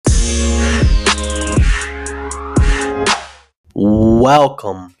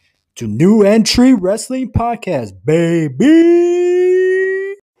welcome to New Entry Wrestling Podcast, baby.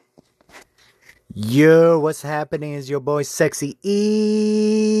 Yo, what's happening? Is your boy Sexy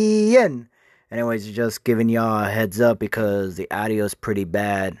Ian. Anyways, just giving y'all a heads up because the audio is pretty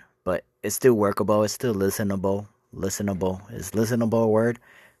bad, but it's still workable. It's still listenable. Listenable. Is listenable a word?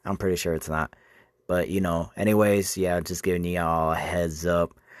 I'm pretty sure it's not. But, anyways, yeah, just giving y'all a heads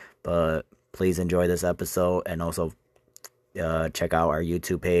up. But please enjoy this episode and also check out our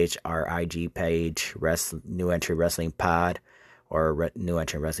YouTube page, our IG page, New Entry Wrestling Pod, or New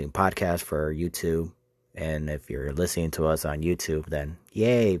Entry Wrestling Podcast for YouTube. And if you're listening to us on YouTube, then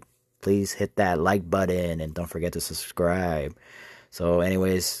yay, please hit that like button and don't forget to subscribe. So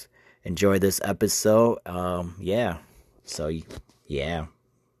anyways, enjoy this episode.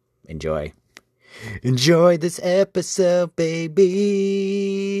 Enjoy this episode,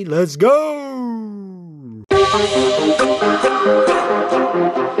 baby. Let's go.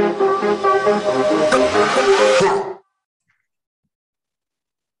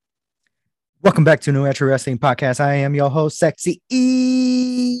 Welcome back to New Entry Wrestling Podcast. I am your host, Sexy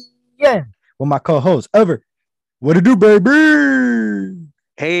Ian, with my co-host, Ever. What it do, baby?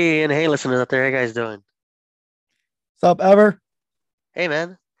 Hey, and hey, listeners out there. How you guys doing? What's up, Ever? Hey,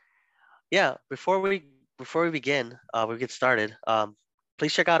 man. Yeah, before we begin, we get started.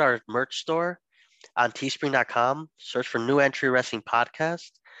 Please check out our merch store on teespring.com. Search for New Entry Wrestling Podcast.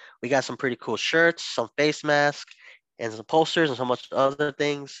 We got some pretty cool shirts, some face masks, and some posters and so much other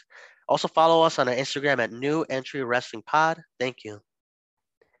things. Also follow us on our Instagram at New Entry Wrestling Pod. Thank you.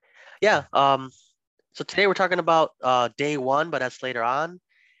 Yeah. So today we're talking about day one, but that's later on.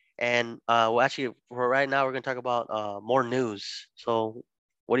 And for right now we're gonna talk about more news. So,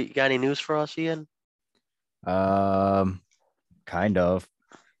 what do you got? Any news for us, Ian? Kind of.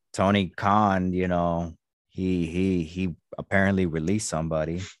 Tony Khan, he apparently released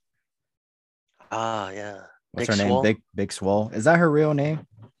somebody. Yeah. What's her name? Big Swole. Is that her real name?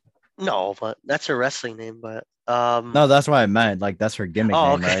 No, but that's her wrestling name. But no, that's what I meant. Like that's her gimmick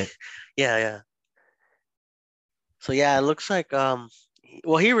name, okay. Right? Yeah. So yeah, it looks like well,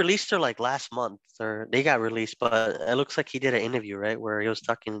 he released her like last month, or they got released, but it looks like he did an interview, right, where he was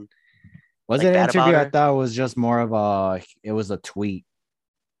talking. Was it an interview? I thought it was just more of it was a tweet.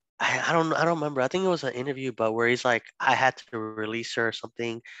 I don't remember. I think it was an interview, but where he's like, I had to release her or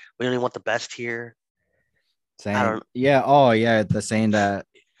something. We only want the best here. The saying that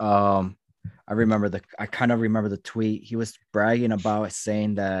I kind of remember the tweet. He was bragging about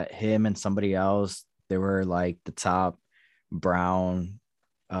saying that him and somebody else, they were like the top brown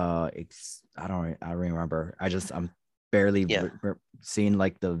I don't remember. I'm barely seeing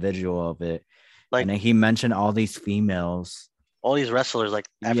like the visual of it. Like, and then he mentioned all these females, all these wrestlers, like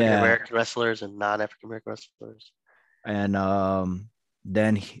African American wrestlers and non-African American wrestlers. And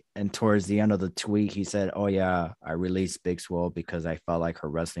then towards the end of the tweet, he said, "Oh yeah, I released Big Swole because I felt like her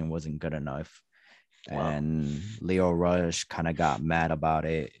wrestling wasn't good enough." Wow. And Lio Rush kind of got mad about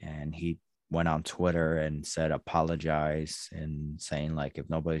it, and he went on Twitter and said apologize and saying like, if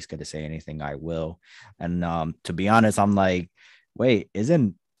nobody's going to say anything, I will. And to be honest, I'm like, wait,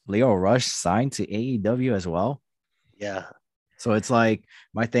 isn't Lio Rush signed to AEW as well? Yeah. So it's like,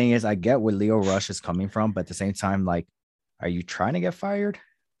 my thing is, I get where Lio Rush is coming from, but at the same time, like, are you trying to get fired?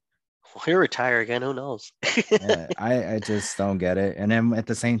 Well, he'll retire again. Who knows? Yeah, I just don't get it. And then at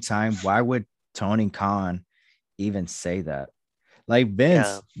the same time, why would Tony Khan even say that? Like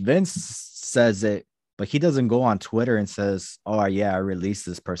Vince says it, but he doesn't go on Twitter and says, "Oh yeah, I released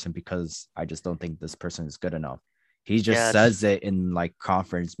this person because I just don't think this person is good enough." He just says it in like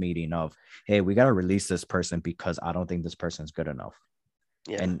conference meeting of, "Hey, we gotta release this person because I don't think this person is good enough."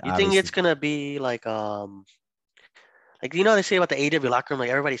 Yeah. And you think it's gonna be like they say about the AEW locker room,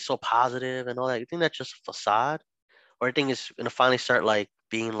 like everybody's so positive and all that. You think that's just a facade, or you think it's gonna finally start like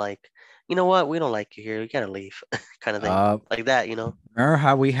being like, you know what, we don't like you here, you gotta leave, kind of thing, like that, Remember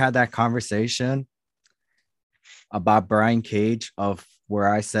how we had that conversation about Brian Cage, of where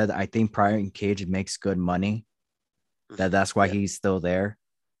I said I think Brian Cage makes good money, that's why he's still there?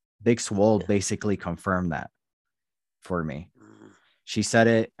 Big Swole basically confirmed that for me. She said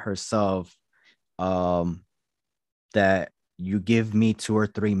it herself, that you give me 2 or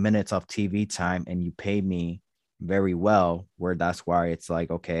 3 minutes of TV time and you pay me very well, where that's why it's like,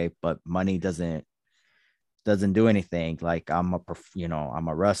 okay, but money doesn't do anything. Like I'm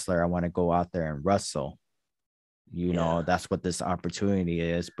a wrestler. I want to go out there and wrestle. That's what this opportunity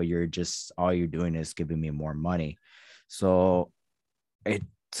is, but all you're doing is giving me more money. So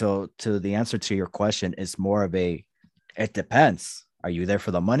to the answer to your question, it's more of it depends. Are you there for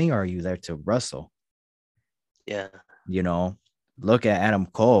the money or are you there to wrestle? Yeah. look at Adam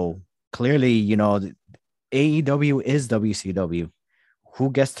Cole. Clearly, AEW is WCW.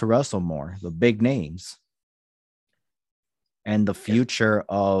 Who gets to wrestle more? The big names. And the future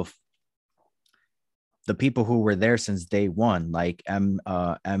of the people who were there since day one, like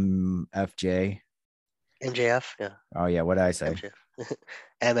MFJ. MJF, yeah. Oh, yeah. What did I say? MJF.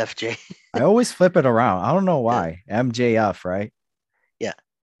 MFJ. I always flip it around. I don't know why. Yeah. MJF, right? Yeah.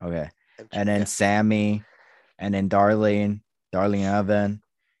 Okay. MJF, and then Sammy, and then Darlene Evan.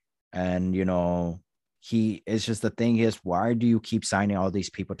 And, it's just the thing is, why do you keep signing all these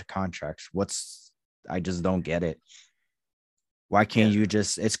people to contracts? I just don't get it. Why can't you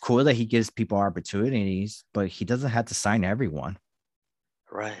it's cool that he gives people opportunities, but he doesn't have to sign everyone.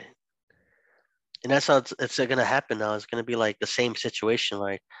 Right. And that's how it's going to happen now. It's going to be like the same situation.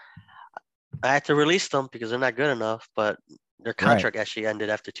 Like, I had to release them because they're not good enough, but their contract actually ended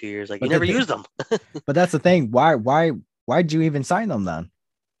after 2 years. Like, but you never used them. But that's the thing. Why'd you even sign them then?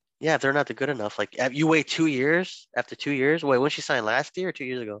 Yeah, if they're not good enough. Like, you wait 2 years, after 2 years. Wait, when she signed last year or 2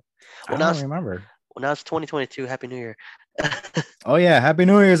 years ago? Well, I don't remember. Well, now it's 2022. Happy New Year. Oh, yeah. Happy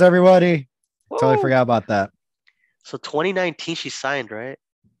New Year's, everybody. Woo! Totally forgot about that. So 2019, she signed, right?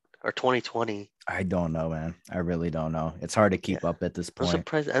 Or 2020? I don't know, man. I really don't know. It's hard to keep up at this point.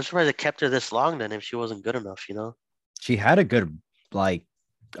 I'm surprised it kept her this long then if she wasn't good enough, She had a good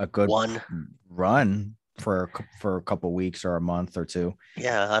one run for a couple weeks or a month or two.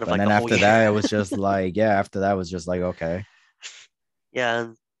 Yeah, out of but then after that, it was just like, after that was just like, okay. Yeah,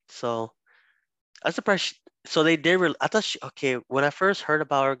 and so I'm surprised. So they did. I thought when I first heard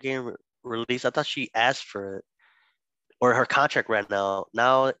about her getting released, I thought she asked for it, or her contract ran out.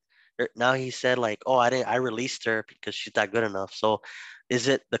 Now he said like, oh, I released her because she's not good enough. So is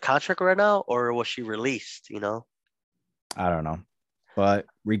it the contract ran out, or was she released? I don't know. But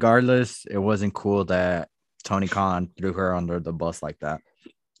regardless, it wasn't cool that Tony Khan threw her under the bus like that.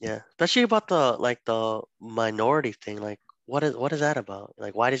 Yeah, especially about the minority thing. Like, what is that about?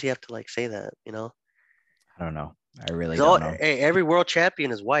 Like, why does he have to say that? I don't know. I really don't know. Hey, every world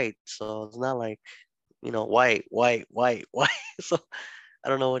champion is white, so it's not like white. So I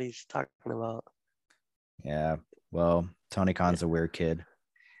don't know what he's talking about. Yeah. Well, Tony Khan's a weird kid.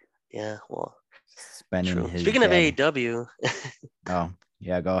 Yeah. Well. Speaking of AEW. Oh,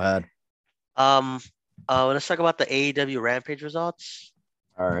 yeah, go ahead. Let's talk about the AEW Rampage results.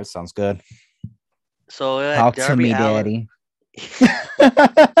 All right, sounds good. So talk to me, Daddy.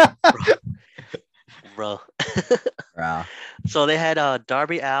 Bro. So they had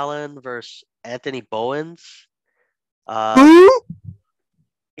Darby Allin versus Anthony Bowens.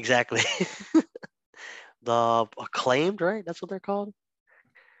 Exactly. The Acclaimed, right? That's what they're called.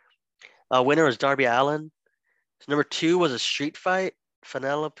 Winner was Darby Allin. So number 2 was a street fight.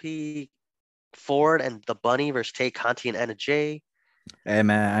 Penelope Ford and the Bunny versus Tay Conti and Anna Jay. Hey,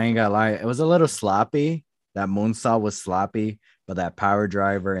 man, I ain't gonna lie. It was a little sloppy. That moonsault was sloppy, but that power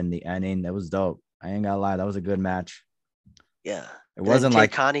driver in the ending, that was dope. I ain't gonna lie. That was a good match. Yeah. It wasn't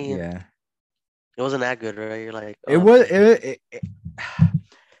like Conti, yeah. It wasn't that good, right? You're like, oh, it was. It,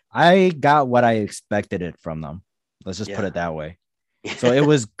 I got what I expected it from them. Let's just put it that way. So it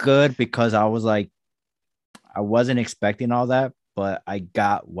was good because I was like, I wasn't expecting all that, but I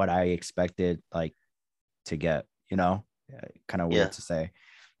got what I expected to get, kind of weird to say,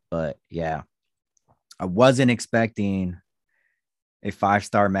 but yeah, I wasn't expecting a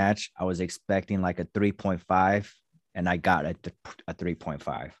 5-star match. I was expecting like a 3.5 and I got a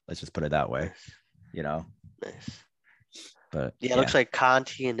 3.5. Let's just put it that way, Nice. But yeah, it looks like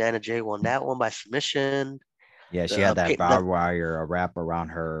Conti and Anna Jay won that one by submission. Yeah, she had that barbed wire wrap around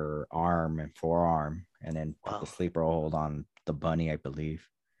her arm and forearm, and then put the sleeper hold on the Bunny, I believe.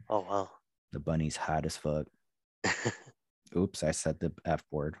 Oh, wow. The Bunny's hot as fuck. Oops, I said the F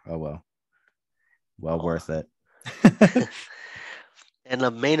word. Oh, well. Worth it. And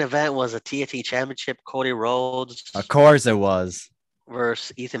the main event was a TNT Championship. Cody Rhodes. Of course it was.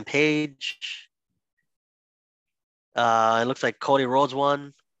 Versus Ethan Page. It looks like Cody Rhodes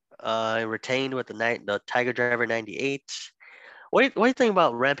won. Retained with the Tiger Driver 98. What do you think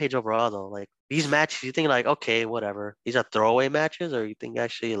about Rampage overall though? Like these matches, you think like okay, whatever. These are throwaway matches, or you think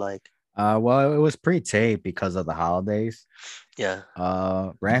actually like? Well, it was pre-taped because of the holidays. Yeah.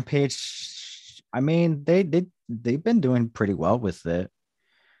 Rampage. I mean, they've been doing pretty well with it.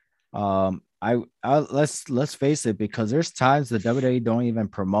 Let's face it, because there's times the WWE don't even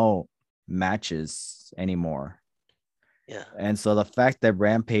promote matches anymore. Yeah. And so the fact that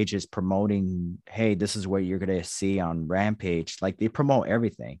Rampage is promoting, hey, this is what you're going to see on Rampage, like they promote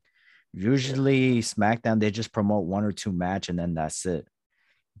everything. Usually SmackDown, they just promote 1 or 2 match and then that's it.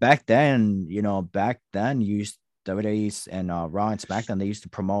 Back then, WWE and Raw and SmackDown, they used to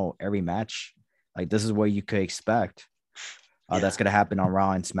promote every match. Like this is what you could expect. That's gonna happen on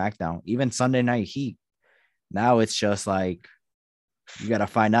Raw and SmackDown. Even Sunday Night Heat. Now it's just like you gotta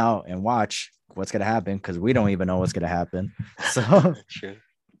find out and watch what's gonna happen because we don't even know what's gonna happen. So, True.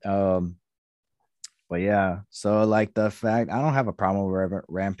 But yeah, so like the fact I don't have a problem with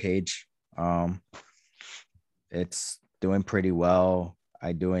Rampage. It's doing pretty well.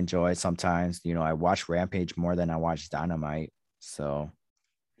 I do enjoy it sometimes. You know, I watch Rampage more than I watch Dynamite. So,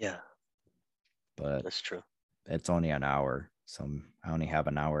 Yeah, but that's true. it's only an hour. So I only have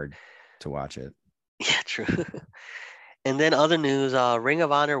an hour to watch it. Yeah, true. And then other news, Ring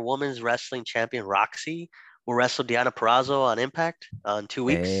of Honor Women's Wrestling Champion Roxy will wrestle Deonna Purrazzo on Impact in 2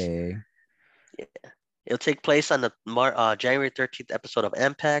 weeks. Hey, Yeah. It'll take place on the January 13th episode of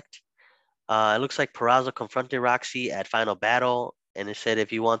Impact. It looks like Purrazzo confronted Roxy at Final Battle, and it said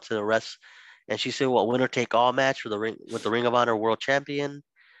if you want to wrestle, and she said, "Well, winner take all match for the Ring of Honor World Champion."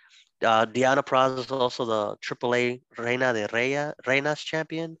 Deonna Purrazzo is also the AAA Reina de Reinas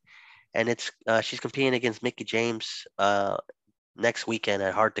champion, and it's she's competing against Mickey James next weekend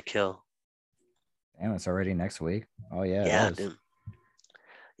at Hard to Kill. damn, it's already next week. Oh yeah, Yeah, it is. dude.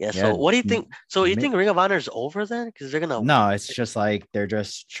 Yeah. Yeah. So what do you think? So you Mi- think Ring of Honor is over then? Because they're gonna. No, it's just like they're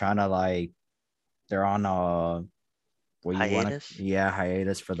just trying to like they're on a what you want Hiatus? to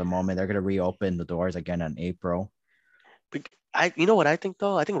hiatus for the moment. They're gonna reopen the doors again in April. You know what I think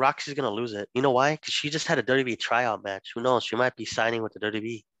though? I think Roxy's gonna lose it. You know why? Because she just had a WWE tryout match. Who knows? She might be signing with the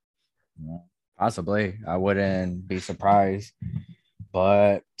WWE. Yeah, possibly. I wouldn't be surprised.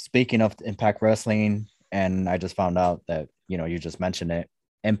 But speaking of Impact Wrestling, and I just found out that you just mentioned it.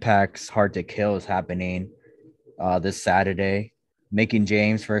 Impact's Hard to Kill is happening this Saturday. Mickey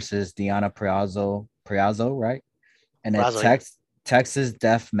James versus Deonna Purrazzo, right? And a Purrazzo, yeah. Texas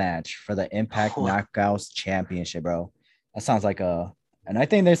Death Match for the Impact Oh, Knockouts Championship, bro. That sounds like and I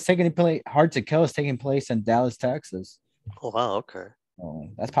think that's taking place. Hard to Kill is taking place in Dallas, Texas. oh wow, okay. Oh,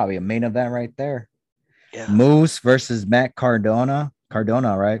 that's probably a main event right there. Yeah. Moose versus Matt Cardona,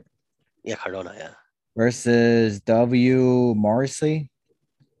 right? Yeah, Cardona, yeah. Versus W. Morrissey,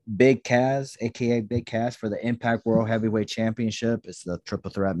 Big Cass, aka Big Cass, for the Impact World Heavyweight Championship. It's the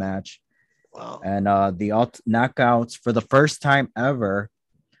triple threat match. Wow. And the knockouts for the first time ever.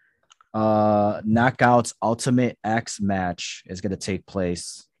 Knockouts Ultimate X match is going to take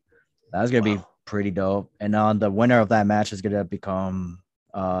place. That's going to be pretty dope. And the winner of that match is going to become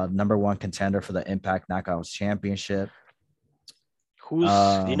number one contender for the Impact Knockouts Championship. Do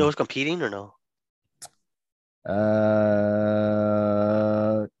you know who's competing or no?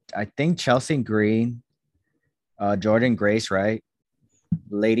 I think Chelsea Green, Jordan Grace, right?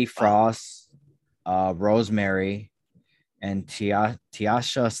 Lady Frost, Rosemary, and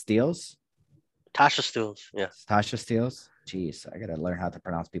Tasha Steeles. Tasha Steeles, yeah. Tasha Steeles. Jeez, I gotta learn how to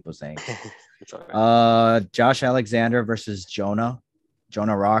pronounce people's names. It's all right. Josh Alexander versus Jonah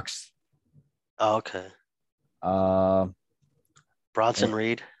Rocks. Oh, okay. Bronson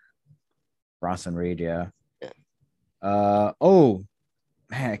Reed. Bronson Reed, yeah. Yeah. Oh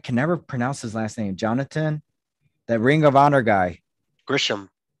man, I can never pronounce his last name. Jonathan, that Ring of Honor guy. Grisham.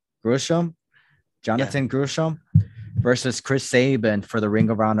 Jonathan Grisham versus Chris Sabin for the Ring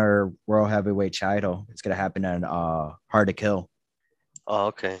of Honor World Heavyweight title. It's gonna happen in Hard to Kill. Oh,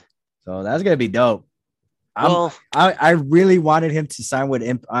 okay. So that's gonna be dope. I really wanted him to sign with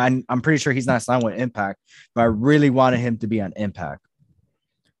Impact. I'm pretty sure he's not signed with Impact, but I really wanted him to be on Impact.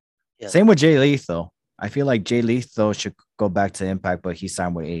 Yeah. Same with Jay Lethal. I feel like Jay Lethal should go back to Impact, but he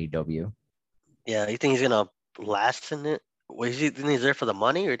signed with AEW. Yeah, you think he's gonna last in it? Wait, you think he's there for the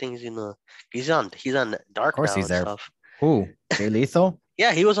money, or you think he's on Dark? Of course now he's there. Stuff. Who? Jay Lethal?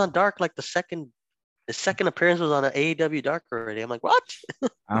 Yeah, he was on Dark like his second appearance was on an AEW Dark already. I'm like, what?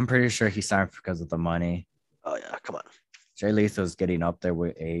 I'm pretty sure he signed because of the money. Oh yeah, come on. Jay Lethal's getting up there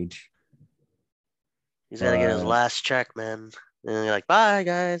with age. He's gotta get his last check, man. And you're like, bye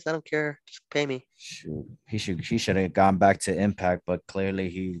guys, I don't care. Just pay me. Shoot. He should have gone back to Impact, but clearly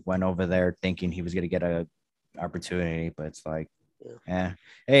he went over there thinking he was gonna get a opportunity, but it's like, yeah.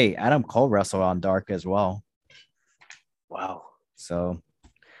 Hey, Adam Cole wrestled on Dark as well. Wow. So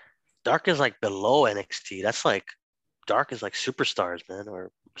Dark is like below NXT. That's like Dark is like Superstars, man,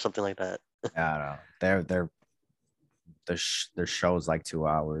 or something like that. I don't know. Their show's like 2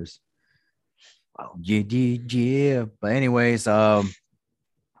 hours. Wow. Yeah. But anyways, what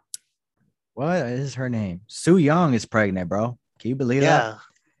is her name? Su Yung is pregnant, bro. Can you believe that? Yeah.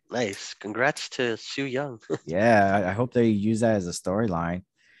 Nice. Congrats to Su Yung. Yeah, I hope they use that as a storyline.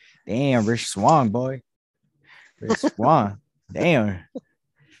 Damn, Rich Swann, boy. Rich Swann. Damn.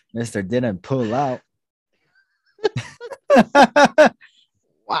 Mister didn't pull out.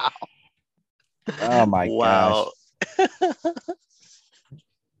 Wow. Oh my gosh. Wow,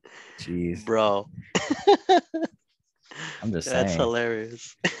 Jeez. bro. I'm just That's saying.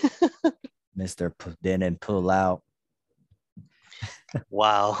 hilarious. Mr. Didn't pull out.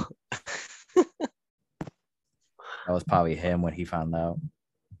 Wow. That was probably him when he found out.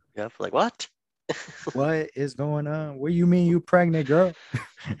 Yep. Like what? What is going on? What do you mean you pregnant, girl?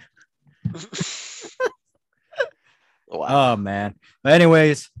 Wow. Oh man. But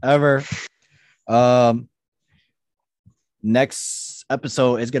anyways, um next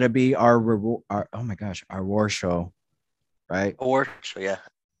episode is gonna be our oh my gosh, our war show, right? Award show, yeah.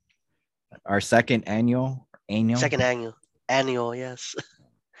 Our second annual. Second annual, yes.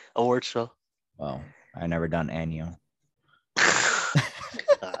 Award show. Well, I never done annual.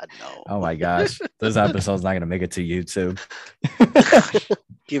 God no. Oh my gosh, this episode's not gonna make it to YouTube.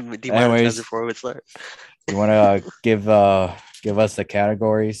 Give me demonetized Anyways, before we start. you want to give us the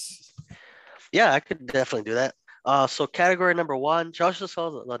categories? Yeah, I could definitely do that. So category number one, Josh, just saw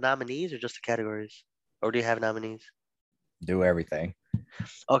the nominees or just the categories? Or do you have nominees? Do everything,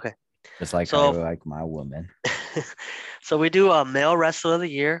 Okay. just like I So like my woman. so we do a male wrestler of the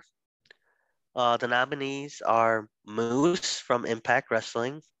year. The nominees are Moose from Impact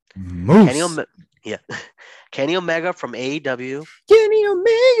Wrestling, Kenny Moose, yeah, Kenny Omega from AEW, Kenny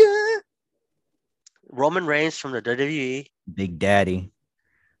Omega, Roman Reigns from the WWE, Big Daddy.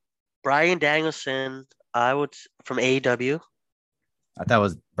 Brian Danielson, from AEW. I thought it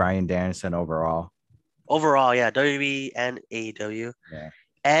was Brian Danielson overall. Overall, yeah, WWE and AEW. Yeah.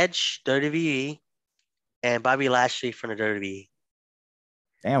 Edge, WWE, and Bobby Lashley from the WWE.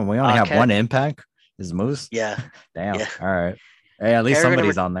 Damn, we only have Ken- one Impact. Is Moose? Yeah, Damn. yeah. All right. Hey, at least Category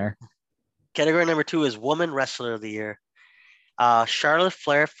somebody's on there. Category number two is Woman Wrestler of the Year. Charlotte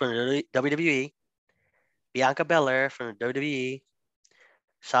Flair from the WWE, Bianca Belair from the WWE,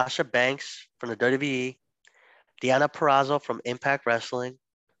 Sasha Banks from the WWE, Deanna Purrazzo from Impact Wrestling,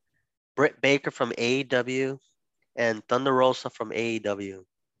 Britt Baker from AEW, and Thunder Rosa from AEW.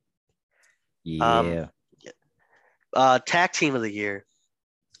 Yeah. Tag Team of the Year.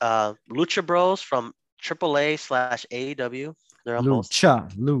 Lucha Bros from AAA / AEW. They're on both.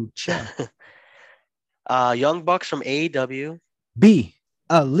 Lucha. Young Bucks from AEW. Be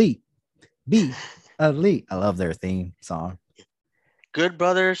elite. Be elite. I love their theme song. Good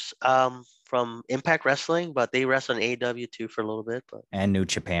Brothers from Impact Wrestling, but they wrestled in AEW too for a little bit. But And New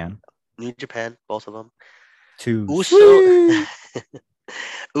Japan. New Japan, both of them. Too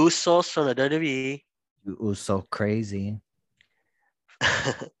Usos from the WWE. You so crazy.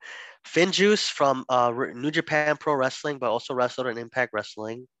 Finn Juice from New Japan Pro Wrestling, but also wrestled in Impact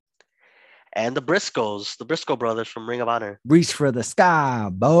Wrestling. And the Briscoe brothers from Ring of Honor. Reach for the sky,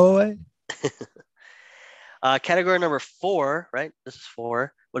 boy. Category number 4, right? This is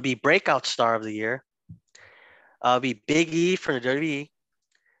 4, would be Breakout Star of the Year. Would be Big E from the WWE,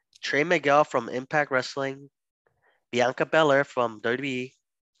 Trey Miguel from Impact Wrestling, Bianca Belair from WWE,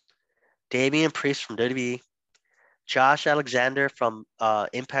 Damian Priest from WWE, Josh Alexander from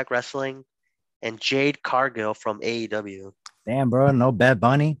Impact Wrestling, and Jade Cargill from AEW. Damn, bro. No Bad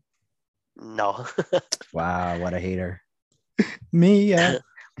Bunny. No. Wow, what a hater. Mia.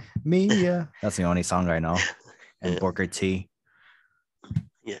 That's the only song I know. And Booker T.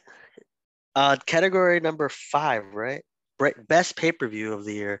 Yeah. Category number 5, right? Best pay-per-view of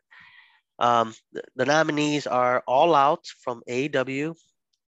the year. The nominees are All Out from AEW,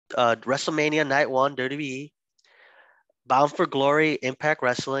 WrestleMania Night 1 WWE, Bound for Glory Impact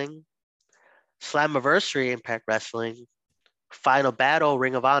Wrestling, Slammiversary Impact Wrestling, Final Battle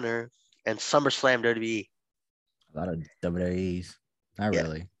Ring of Honor, and SummerSlam WWE. A lot of WWEs. Not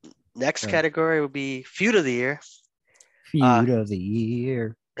really. Next Yeah. category would be Feud of the Year. Feud of the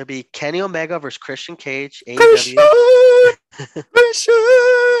year. It'd be Kenny Omega versus Christian Cage, Christian! AEW.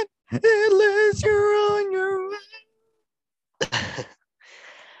 Christian! Unless you're on your way.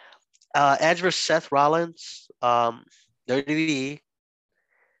 Edge versus Seth Rollins, WWE.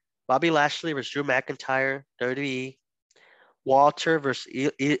 Bobby Lashley versus Drew McIntyre, WWE. Walter versus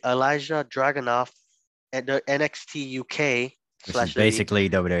Elijah Dragunov at the NXT UK Which slash is basically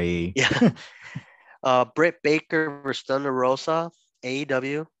WWE. Yeah. Britt Baker versus Thunder Rosa,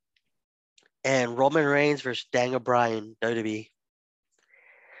 AEW. And Roman Reigns versus Daniel Bryan, WWE.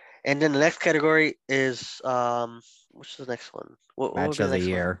 And then the next category is which is the next one? What would Match be of the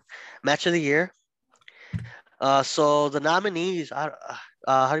year. Match of the year. So the nominees, how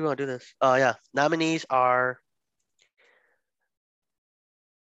do you want to do this? Yeah, nominees are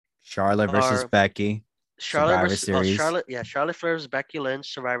Charlotte versus Becky. Survivor Series. Charlotte Flair versus Becky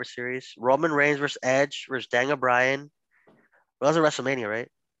Lynch, Survivor Series. Roman Reigns versus Edge versus Daniel Bryan. Well, that was a WrestleMania, right?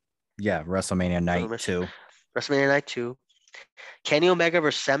 Yeah, WrestleMania Night 2. WrestleMania Night 2. Kenny Omega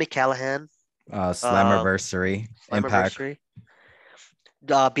versus Sami Callihan. Slammiversary. Impact. Slammiversary.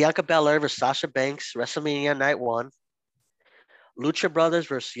 Bianca Belair versus Sasha Banks, WrestleMania Night 1. Lucha Brothers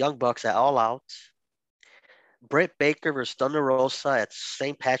versus Young Bucks at All Out. Britt Baker versus Thunder Rosa at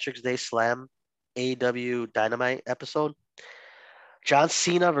St. Patrick's Day Slam, AEW Dynamite episode. John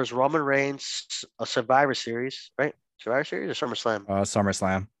Cena versus Roman Reigns, a Survivor Series, right? Survivor Series or SummerSlam?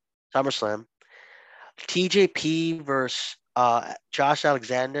 SummerSlam. SummerSlam. TJP versus Josh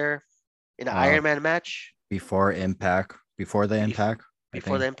Alexander in an Iron Man match. Before Impact. Before the Impact.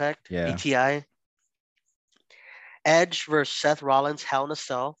 Before the Impact. Yeah. BTI. Edge versus Seth Rollins, Hell in a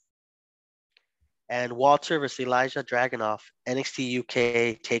Cell. And Walter versus Elijah Dragunov, NXT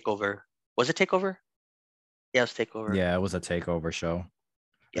UK TakeOver. Was it TakeOver? Yeah, it was TakeOver. Yeah, it was a TakeOver show.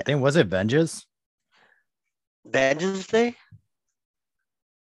 Yeah. I think, was it Vengeance? Vengeance Day?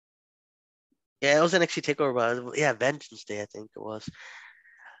 Yeah, it was NXT TakeOver, but yeah, Vengeance Day, I think it was.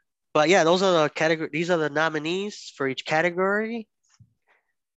 But yeah, those are the category. These are the nominees for each category.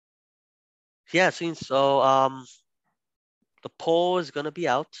 Yeah, so the poll is gonna be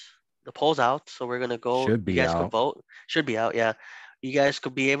out. The poll's out, so we're gonna go. Should be you guys out. Could vote. Should be out, yeah. You guys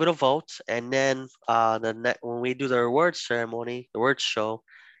could be able to vote, and then when we do the awards ceremony, the awards show,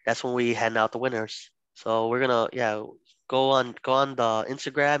 that's when we hand out the winners. So we're gonna go on the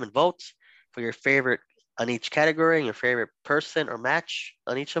Instagram and vote for your favorite on each category and your favorite person or match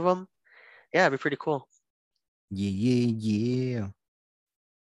on each of them. Yeah, it'd be pretty cool. Yeah.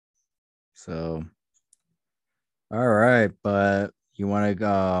 So, all right, but you want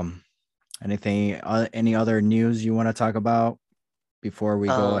to any other news you want to talk about before we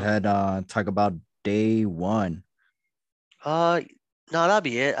go ahead talk about day 1? No, that'll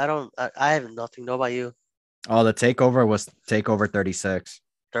be it. I have nothing. Know about you? Oh, the takeover was takeover 36.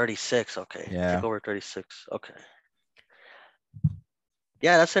 36, okay. Yeah. Takeover 36. Okay.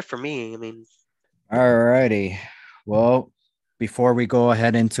 Yeah, that's it for me. I mean, all righty. Well, before we go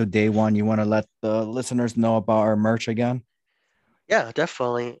ahead into day 1, you want to let the listeners know about our merch again? Yeah,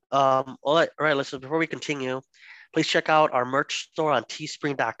 definitely. All right, listeners, before we continue, please check out our merch store on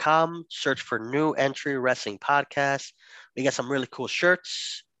teespring.com. Search for New Entry Wrestling Podcast. We got some really cool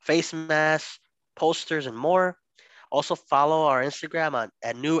shirts, face masks, posters, and more. Also, follow our Instagram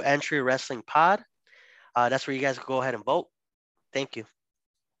at New Entry Wrestling Pod. That's where you guys can go ahead and vote. Thank you.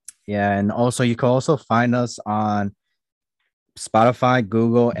 Yeah, and also you can also find us on Spotify,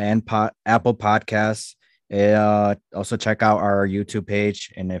 Google, and Apple Podcasts. Also check out our YouTube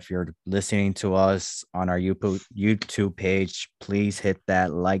page, and if you're listening to us on our YouTube page, please hit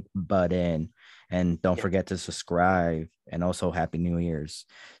that like button, and don't forget to subscribe. And also, Happy New Year's.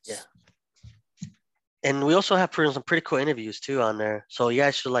 Yeah. And we also have some pretty cool interviews too on there, so you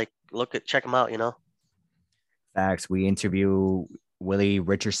guys should check them out. Facts. We interview Willie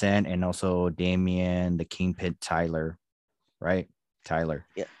Richardson and also Damian the Kingpin Tyler, right? Tyler.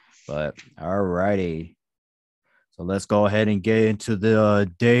 Yeah. But all righty. So let's go ahead and get into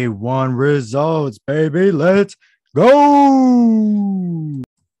the day 1 results, baby. Let's go.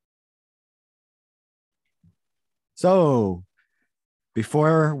 So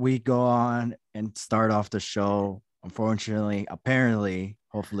before we go on and start off the show, unfortunately, apparently,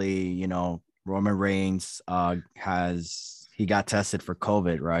 hopefully, Roman Reigns he got tested for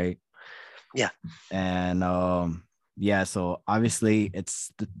COVID, right? Yeah. And so obviously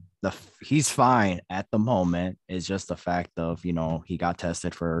it's he's fine at the moment. It's just the fact of, he got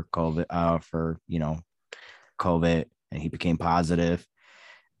tested for COVID, COVID, and he became positive.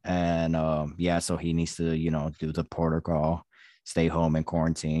 And so he needs to, do the protocol, stay home and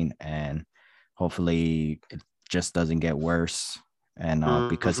quarantine, and hopefully it just doesn't get worse. And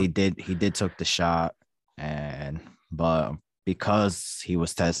because he did took the shot, but because he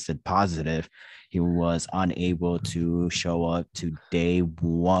was tested positive, he was unable to show up to day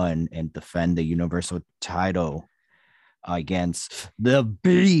 1 and defend the Universal title against the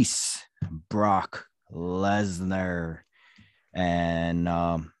Beast, Brock Lesnar. And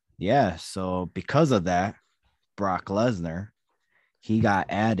so because of that, Brock Lesnar, he got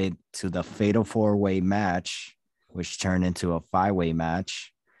added to the Fatal 4-Way match, which turned into a 5-way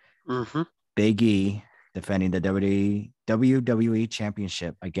match. Mm-hmm. Big E defending the WWE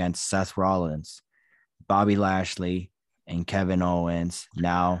Championship against Seth Rollins, Bobby Lashley, and Kevin Owens.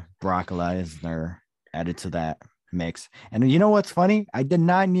 Now Brock Lesnar added to that mix. And you know what's funny? I did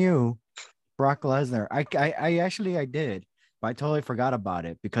not knew Brock Lesnar. I did, but I totally forgot about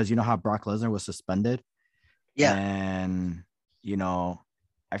it because you know how Brock Lesnar was suspended. Yeah, And, you know,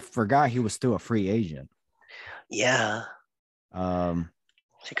 I forgot he was still a free agent. yeah. Um,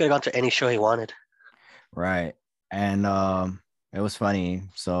 He could have gone to any show he wanted. right. And it was funny.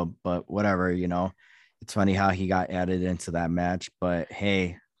 So, but whatever, it's funny how he got added into that match. But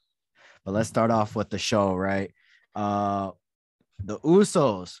hey, but let's start off with the show, right? Uh the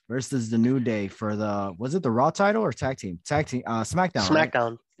Usos versus the New Day for the was it the Raw title or tag team? Tag team SmackDown, right?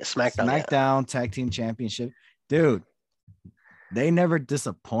 SmackDown. SmackDown, yeah. SmackDown tag team championship. Dude, they never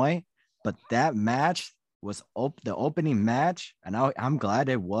disappoint, but that match was the opening match, and I'm glad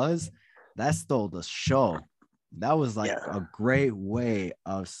it was. That stole the show. That was like Yeah. a great way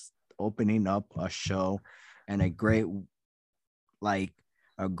of opening up a show and like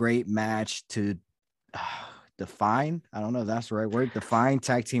a great match to define. I don't know if that's the right word. Define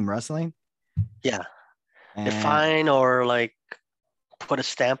tag team wrestling. Yeah. And Define or like put a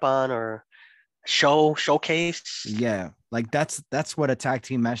stamp on or showcase. yeah, like that's what a tag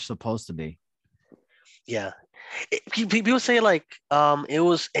team match is supposed to be. Yeah. People say like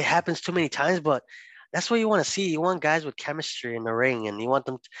it happens too many times, but that's what you want to see. You want guys with chemistry in the ring, and you want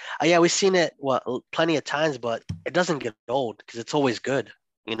them. Yeah, we've seen it plenty of times, but it doesn't get old because it's always good.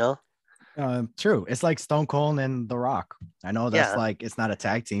 You know? True. It's like Stone Cold and The Rock. I know that's Yeah. like it's not a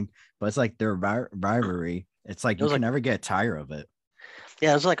tag team, but it's like their rivalry. It's like It you was can like never get tired of it.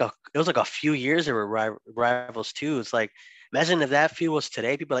 yeah, it was like a few years they were rivals too. It's like imagine if that feud was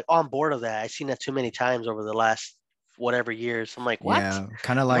today, people are like, oh, I'm bored of that. I've seen that too many times over the last whatever years. I'm like, what? Yeah, No.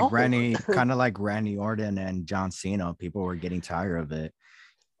 Kind of like Randy Orton and John Cena. People were getting tired of it.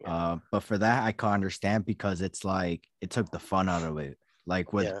 Yeah. But for that, I can understand because it's like it took the fun out of it.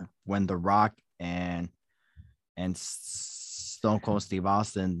 Like with Yeah. when The Rock and Stone Cold Steve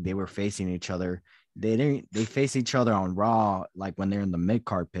Austin, they were facing each other. They face each other on Raw, like when they're in the mid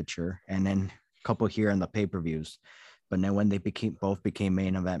card picture, and then a couple here in the pay per views. But then when they became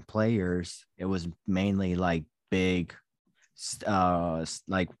main event players, it was mainly like big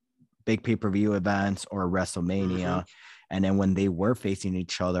pay per view events or Hmm. WrestleMania. And then when they were facing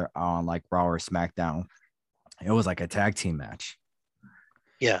each other on like Raw or SmackDown, it was like a tag team match.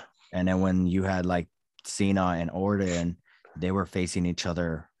 Yeah. And then when you had like Cena and Orton, they were facing each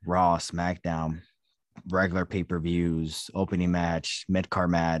other Raw, SmackDown, regular pay per views, opening match, mid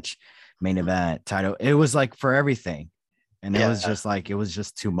card match, main event, title. It was like for everything. And Yeah. it was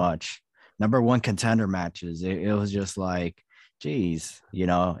just too much. Number one contender matches. It was just like, geez,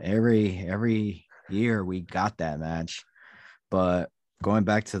 every year we got that match. But going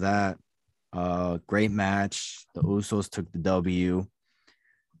back to that, great match. The Usos took the W.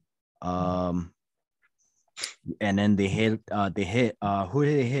 Um, and then who did they hit?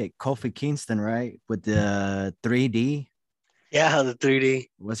 Kofi Kingston, right? With the 3D. Yeah. The 3D.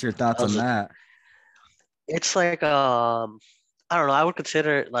 What's your thoughts That on was that? it's like I don't know. I would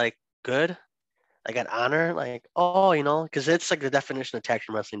consider it like good, like an honor, like oh, because it's like the definition of tag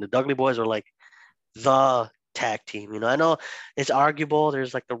team wrestling. The Dudley Boys are like the tag team. I know it's arguable.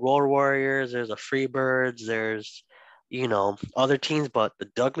 There's like the Road Warriors, there's the Freebirds, there's other teams, but the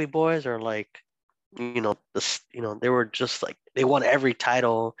Dudley Boys are like they were just like they won every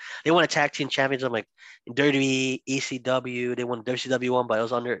title. They won a tag team championship like in WWE, ECW. They won WCW one, but it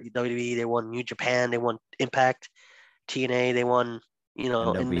was under WWE. They won New Japan. They won Impact, TNA. They won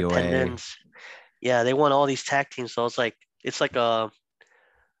NWA. Independence. Yeah, they won all these tag teams. So it's like a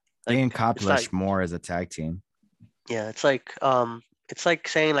They like it's not accomplished more as a tag team. yeah, it's like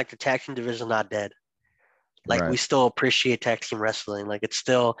saying like the tag team division is not dead. Like we Right. still appreciate tag team wrestling. Like it's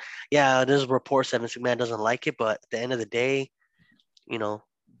still yeah, there's reports that Vince McMahon doesn't like it, but at the end of the day, you know,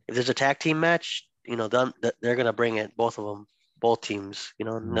 if there's a tag team match, they're gonna bring it, both of them, both teams, and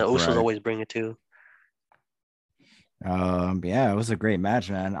the Usos Right. always bring it too. Yeah, it was a great match,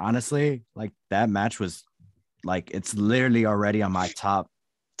 man. Honestly, like that match was like it's literally already on my top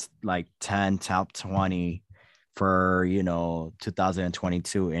like 10, top 20 for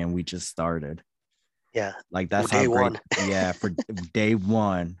 2022, and we just started. Yeah, Like that's how day great. one. Yeah, for day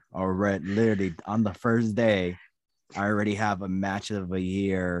one, already literally on the first day, I already have a match of a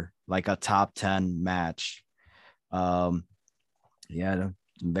year, like a top 10 match. Um, yeah,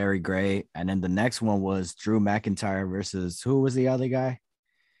 very great. And then the next one was Drew McIntyre versus who was the other guy?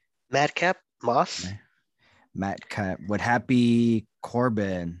 Madcap Moss. Matt Cut with Happy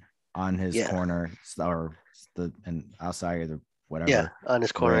Corbin on his Yeah, corner or and outside of the yeah, whatever on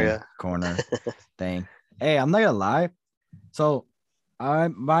his corner. ring corner thing. Hey, I'm not gonna lie. So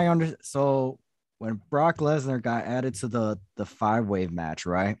so when Brock Lesnar got added to the 5-way match,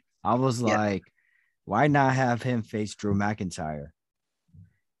 right? I was Yeah, like, why not have him face Drew McIntyre?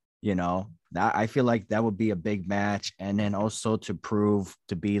 You know, that I feel like that would be a big match, and then also to prove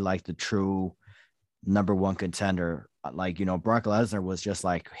to be like the true number one contender. Like, Brock Lesnar was just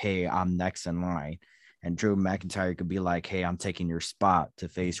like, hey, I'm next in line. And Drew McIntyre could be like, hey, I'm taking your spot to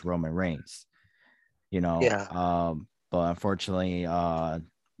face Roman Reigns. Yeah. But unfortunately,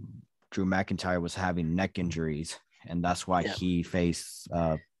 Drew McIntyre was having neck injuries, and that's why he faced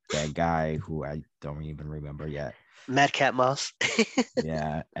that guy who I don't even remember yet. Madcap Moss.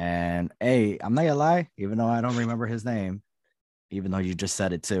 Yeah. And hey, I'm not gonna lie, even though I don't remember his name, even though you just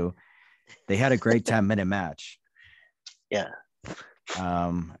said it too, they had a great 10-minute match. Yeah.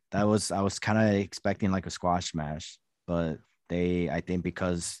 I was kind of expecting like a squash match, but I think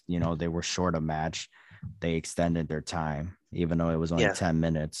because they were short a match, they extended their time, even though it was only 10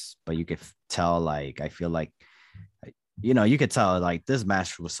 minutes. But you could tell, like, I feel like, you could tell like this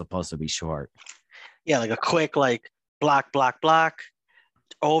match was supposed to be short. Yeah, like a quick block,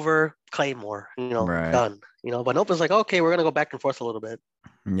 over Claymore, Right. done. But nope, it's like, okay, we're gonna go back and forth a little bit.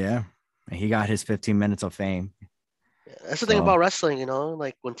 Yeah. And he got his 15 minutes of fame. Yeah, that's the thing about wrestling,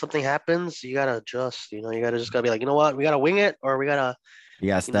 like when something happens, you gotta adjust. You gotta be like, you know what, we gotta wing it, or we gotta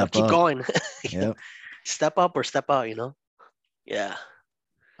step keep up. going. Yep. Step up or step out. Yeah.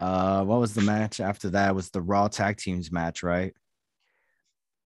 What was the match after that? It was the Raw Tag Teams match, right?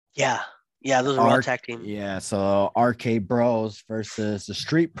 Yeah. Yeah, those are Raw Tag Team. Yeah, so RK Bros versus the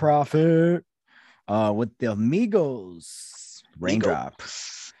Street Profit with the Amigos. Raindrop.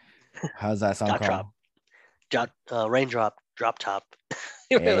 How's that song called? Raindrop, drop top.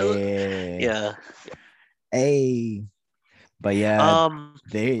 Hey. Yeah. Hey. But yeah, I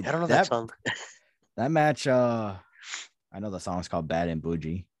don't know that song. That match, I know the song's called Bad and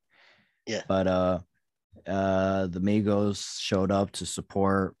Bougie. Yeah. But the Migos showed up to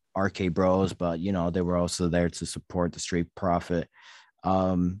support RK Bros, but they were also there to support the Street Profit.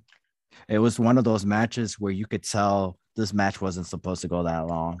 It was one of those matches where you could tell this match wasn't supposed to go that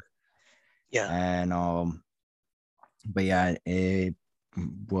long. Yeah. And but yeah, it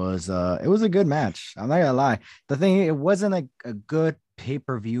was a good match. I'm not gonna lie. The thing, it wasn't a good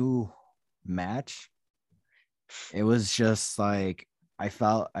pay-per-view match. It was just like I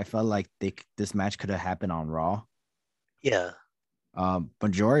felt like this match could have happened on Raw. Yeah.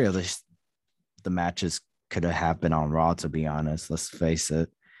 Majority of the matches could have happened on Raw, to be honest. Let's face it.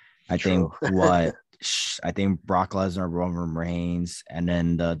 I think Brock Lesnar, Roman Reigns, and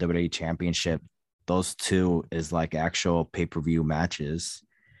then the WWE Championship, those two is like actual pay-per-view matches.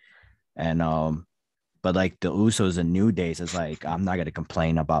 And but like the Usos and New Days is like, I'm not gonna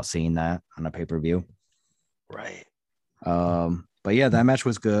complain about seeing that on a pay-per-view. Right. But yeah, that match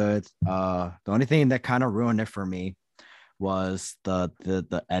was good. The only thing that kind of ruined it for me was the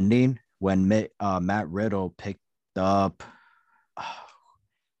ending when Matt Riddle picked up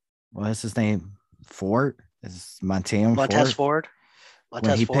what's his name? Ford? Is Montez Ford?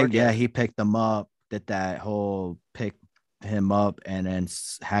 When he picked them up, did that whole pick him up and then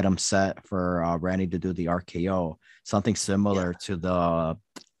had him set for Randy to do the RKO, something similar to the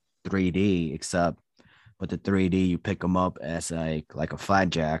 3D, except with the 3D you pick them up as like a flat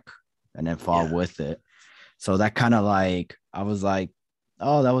jack and then fall with it. So that kind of like, I was like,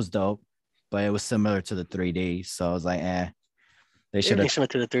 oh, that was dope, but it was similar to the 3D. So I was like, they should have similar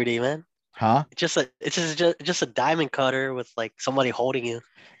to the 3D, man. Huh? It's just a diamond cutter with like somebody holding you.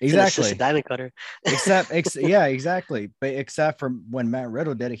 Exactly. It's a diamond cutter. Yeah, exactly. But except for when Matt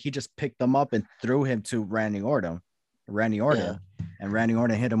Riddle did it, he just picked them up and threw him to Randy Orton. And Randy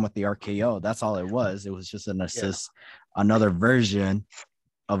Orton hit him with the RKO. That's all it was. It was just an assist, another version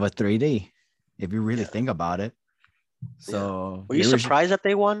of a 3D, if you really think about it. So were you surprised that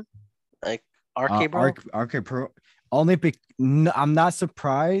they won? Like RK Bro? RK Pro. I'm not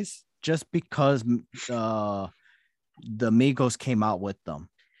surprised just because the Migos came out with them.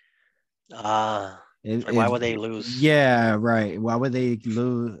 Why would they lose? Yeah, right. Why would they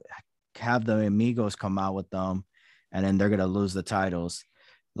have the Amigos come out with them and then they're gonna lose the titles?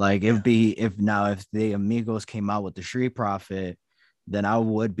 Like if the Amigos came out with the Street Profit, then I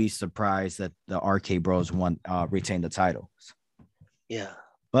would be surprised that the RK Bros retained the titles. Yeah.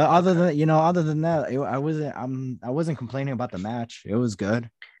 But other than that, I wasn't complaining about the match. It was good.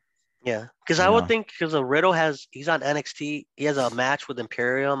 Yeah, because I would think because Riddle he's on NXT. He has a match with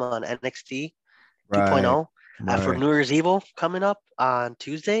Imperium on NXT 2.0 for New Year's Evil coming up on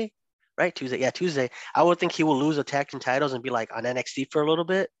Tuesday, right? Tuesday. I would think he will lose the tag team titles and be like on NXT for a little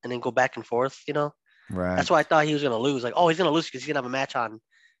bit and then go back and forth. Right. That's why I thought he was gonna lose. Like, oh, he's gonna lose because he's gonna have a match on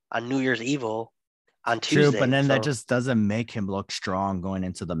New Year's Evil on Tuesday. True, but then that just doesn't make him look strong going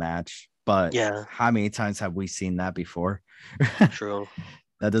into the match. But how many times have we seen that before? True.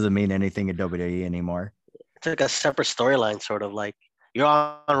 That doesn't mean anything in WWE anymore. It's like a separate storyline, sort of like you're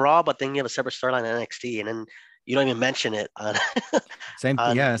on Raw, but then you have a separate storyline in NXT, and then you don't even mention it on on Same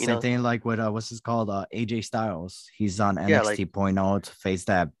thing like with what's this called? AJ Styles. He's on yeah, like 2.0 to face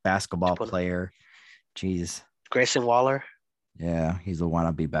that basketball people, player. Jeez. Grayson Waller. Yeah, he's a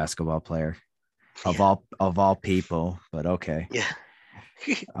wannabe basketball player Yeah, of all people, but okay. yeah,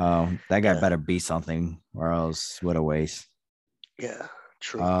 That guy yeah, better be something or else what a waste. yeah.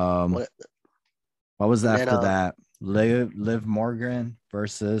 True. Um, What what was and then after that? Liv Morgan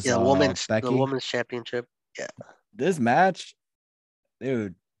versus yeah, the Becky. women's championship. Yeah, This match,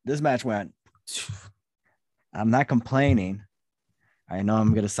 dude, this match went. I'm not complaining. I know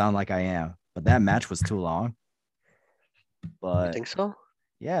I'm gonna sound like I am, but that match was too long. you But think so,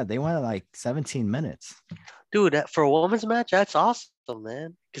 yeah, they went like 17 minutes. dude? For a women's match, that's awesome,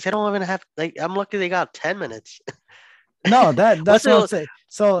 man. Because they don't even have like I'm lucky they got 10 minutes. No, Once that's what I'm it saying.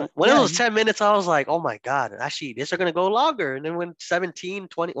 So when it yeah, was 10 minutes, I was like, oh my God, actually, these are going to go longer. And then when 17,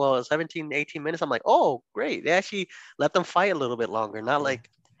 20, well, 17, 18 minutes, I'm like, oh, great. They actually let them fight a little bit longer. Not yeah. like,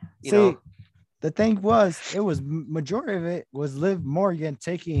 you know, See, the thing was, it was majority of it was Liv Morgan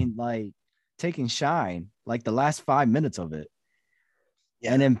taking shine like the last 5 minutes of it.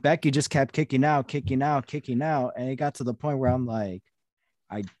 And yeah. then Becky just kept kicking out, kicking out, kicking out. And it got to the point where I'm like,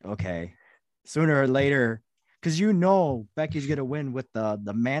 okay, sooner or later, because Becky's gonna win with the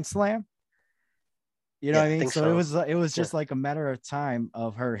man slam. You know Yeah, what I I mean? think So so. it was Yeah. just like a matter of time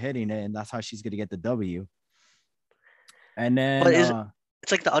of her hitting it, and that's how she's gonna get the W. And But then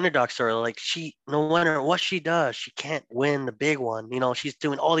it's like the underdog story. Like no matter what she does, she can't win the big one. She's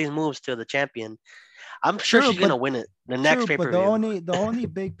doing all these moves to the champion. I'm sure true, she's going to but win it the next true, but pay-per-view.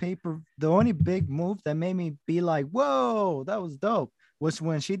 the only big move that made me be like, whoa, that was dope, was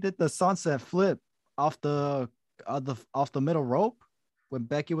when she did the sunset flip off off the middle rope when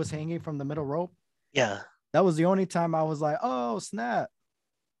Becky was hanging from the middle rope. Yeah. That was the only time I was like, oh snap.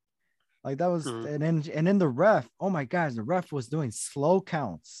 Like that was Mhm. and then the ref, oh my gosh, the ref was doing slow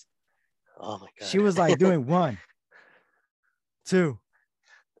counts. Oh my She was like God. doing one, two,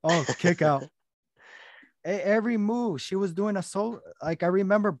 oh, kick out. Every move she was doing like I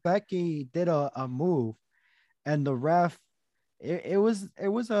remember Becky did a move and the ref it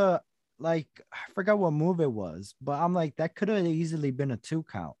was a like I forgot what move it was, but I'm like that could have easily been a 2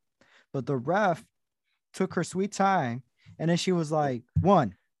 count. But the ref took her sweet time and then she was like,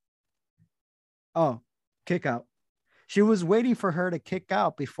 one, oh, kick out. She was waiting for her to kick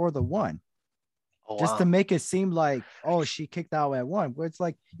out before the one, Oh, just to wow. make it seem like, oh, she kicked out at one, where it's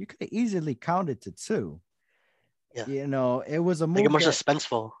like you could have easily counted to two. Yeah. It was a Make it move more that,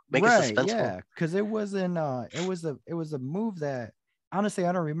 suspenseful. Make it right, suspenseful. yeah, because it wasn't it was a move that honestly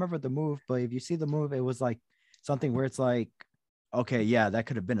I don't remember the move, but if you see the move, it was like something where it's like, okay, yeah, that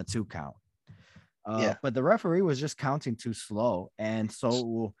could have been a 2 count. Yeah. But the referee was just counting too slow. And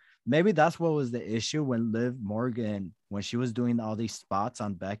so maybe that's what was the issue when Liv Morgan, when she was doing all these spots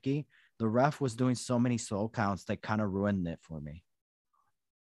on Becky, the ref was doing so many slow counts that kind of ruined it for me.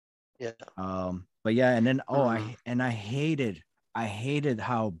 Yeah. But yeah, and then Mm. I hated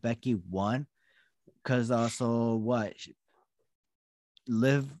how Becky won because so what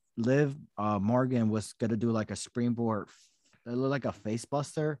Liv Morgan was gonna do like a springboard, it looked like a face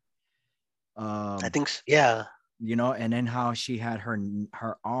buster. I Um, think yeah. and then how she had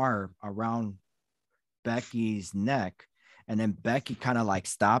her arm around Becky's neck, and then Becky kind of like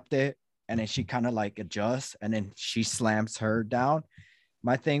stopped it, and then she kind of like adjusts, and then she slams her down.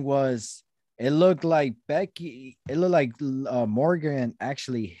 My thing was, it looked like Morgan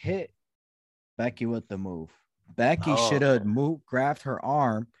actually hit Becky with the move. Becky should Oh, have okay. moved, grabbed her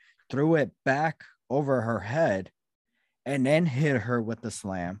arm, threw it back over her head, and then hit her with the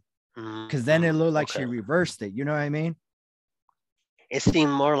slam. Because then it looked like she Okay. reversed it. You know what I mean? It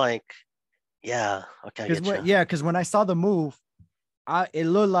seemed more like, yeah. Okay, I get you. Because when I saw the move, it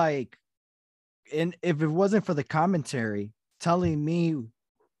looked like, and if it wasn't for the commentary telling me,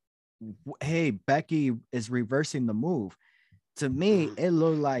 hey, Becky is reversing the move, to me Mhm. it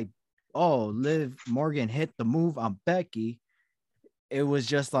looked like, oh, Liv Morgan hit the move on Becky. It was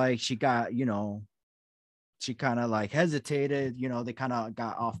just like she got, she kind of like hesitated, they kind of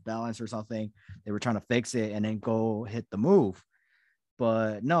got off balance or something. They were trying to fix it and then go hit the move.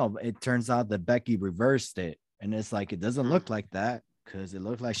 But no, it turns out that Becky reversed it. And it's like, it doesn't Mm. look like that because it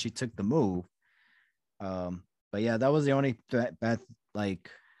looked like she took the move. But yeah, that was the only bad, like,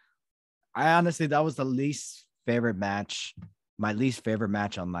 I honestly, that was the least favorite match, my least favorite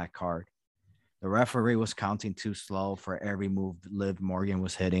match on that card. The referee was counting too slow for every move Liv Morgan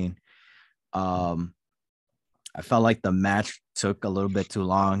was hitting. Um, I felt like the match took a little bit too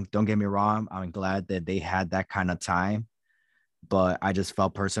long. Don't get me wrong. I'm glad that they had that kind of time, but I just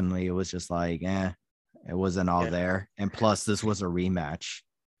felt personally it was just like, it wasn't all Yeah. there. And plus, this was a rematch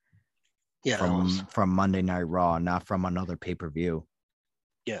Yeah, it was. from Monday Night Raw, not from another pay per view.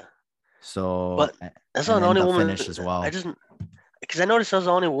 Yeah. So, But that's and not the then only the woman. finish as I well. just because I noticed that was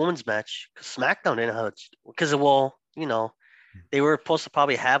the only women's match. Because SmackDown didn't have because well, they were supposed to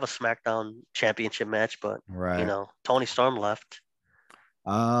probably have a SmackDown Championship match, but Right. Tony Storm left.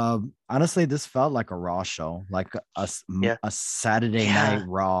 Honestly, this felt like a Raw show, like Yeah, a Saturday Night yeah.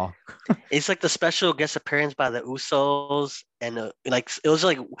 Raw. It's like the special guest appearance by the Usos, and like it was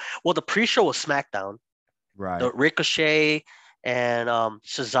like well, the pre-show was SmackDown, the Right. Ricochet and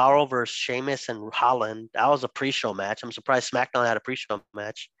Cesaro versus Sheamus and Holland. That was a pre-show match. I'm surprised SmackDown had a pre-show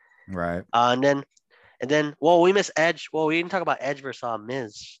match. Right. And then, well, we missed Edge. Well, we didn't talk about Edge versus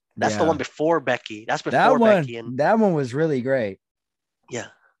Miz. That's the one Yeah. before Becky. That's before Becky, and That one was really great. yeah,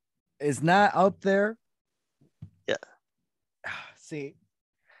 It's not up there. yeah. See,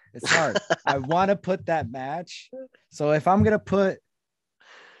 it's hard. I want to put that match. So if I'm gonna put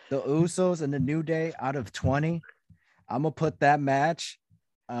the Usos and the New Day out of 20, I'm gonna put that match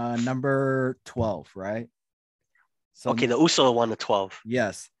number 12, right? So Okay, the Uso won the 12.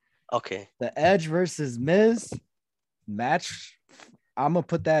 yes, Okay, the Edge versus Miz match, I'm gonna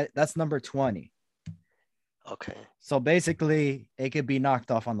put that's number 20. okay. So basically, it could be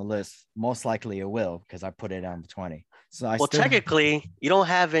knocked off on the list. Most likely it will because I put it on the 20. So I Well, still technically, you don't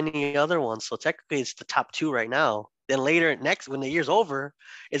have any other ones, so technically it's the top two right now. Then later, next when the year's over,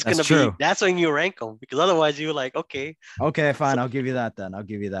 it's that's gonna be true. that's when you rank them because otherwise you're like, okay, Okay, so fine. I'll give you that then. I'll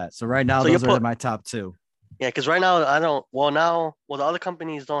give you that. So right now, so you those are put my top two. yeah, because right now I don't. Well, the other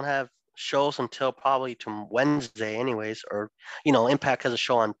companies don't have shows until probably to Wednesday, anyways, or Impact has a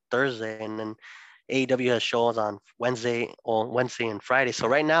show on Thursday, and then AEW has shows on Wednesday and Friday. So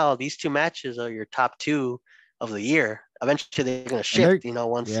right now, these two matches are your top two of the year. Eventually, they're gonna And they're shift.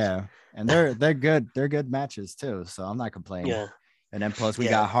 Once yeah, and they're good. They're good matches too. So I'm not complaining. yeah, And then plus we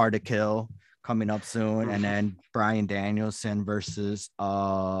yeah, got Hard to Kill coming up soon, and mhm, then Brian Danielson versus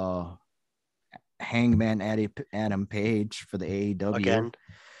Hangman Adam Page for the AEW. again,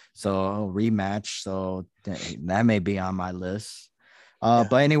 So rematch. So that may be on my list. yeah,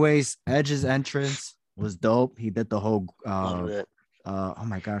 But anyways, Edge's entrance was dope. He did the whole loved it. oh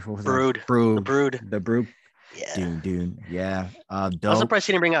my gosh, what was that? Brood, the Brew. Brood, The brew. yeah. Dude. Yeah. I was Dope. surprised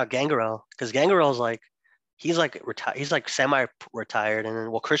he didn't bring out Gangrel because Gangrel's like he's like retired. He's like semi-retired, and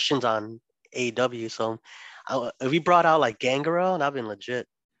then Christian's on AEW. So if he brought out like Gangrel, that'd been legit.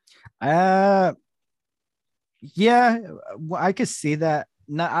 Uh yeah, I could see that.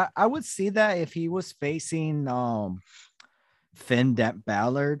 No, I would see that if he was facing Finn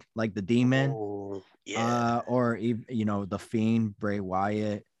Ballard, like the demon, Oh yeah, or the Fiend, Bray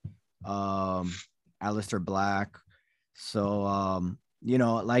Wyatt, um, Aleister Black. So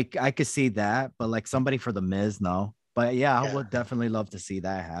like I could see that, but like somebody for the Miz, no. But yeah, I yeah, would definitely love to see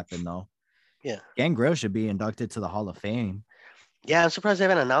that happen though. yeah, Gangrel should be inducted to the Hall of Fame. yeah. I'm surprised they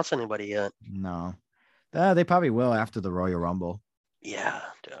haven't announced anybody yet. No, they probably will after the Royal Rumble, Yeah,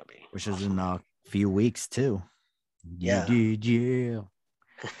 that'd be which is in awesome. a few weeks too. Yeah, Yeah.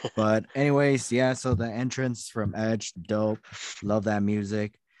 But anyways, yeah. So the entrance from Edge, dope. Love that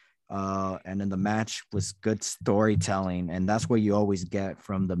music. And then the match was good storytelling, and that's what you always get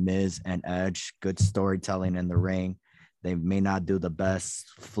from the Miz and Edge. Good storytelling in the ring. They may not do the best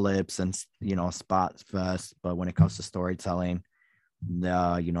flips and spots first, but when it comes to storytelling,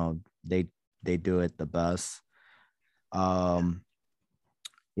 they do it the best. Um,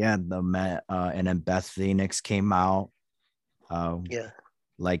 yeah, and then Beth Phoenix came out, yeah,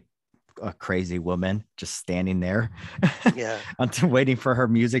 like a crazy woman, just standing there yeah. until waiting for her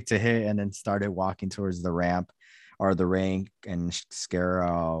music to hit, and then started walking towards the ramp or the ring and scare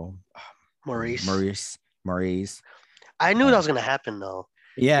Maurice. Maurice. I knew that Uh, was gonna happen though.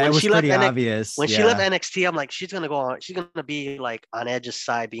 yeah, it When was she left pretty NXT, obvious. when she left Yeah, NXT, I'm like, she's gonna go on. She's gonna be like on Edge's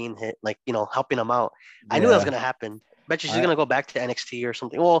side, being hit, like helping him out. I knew that was yeah. gonna happen. Bet you she's I gonna go back to NXT or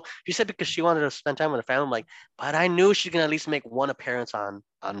something. Well, she said because she wanted to spend time with her family. I'm like, but I knew she's gonna at least make one appearance on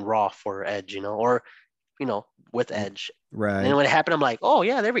Raw for Edge, or with Edge. And then right. when it happened, I'm like, oh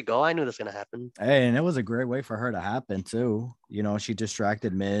yeah, there we go. I knew this was gonna happen. Hey, and it was a great way for her to happen too. She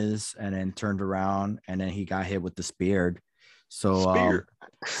distracted Miz and then turned around and then he got hit with the spear. So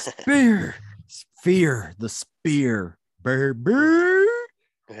Spear. the spear, baby.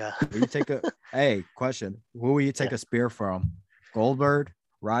 Yeah, Will you take a question? Who will you take yeah. a spear from? Goldberg,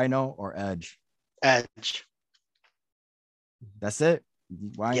 Rhino, or Edge? Edge. That's it.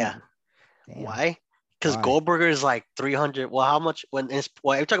 Why? Yeah. Damn. Why? Because Why? Goldberg is like 300. Well, how much are you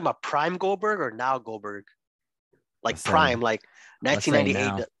talking about prime Goldberg or now Goldberg? Like Let's say, prime, like let's say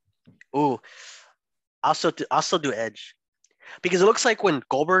 1998. now. Ooh, I'll still do Edge because it looks like when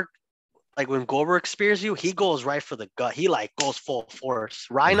Goldberg spears you, he goes right for the gut. He like goes full force.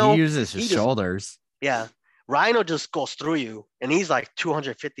 He Rhino, uses his he just shoulders. yeah. Rhino just goes through you, and he's like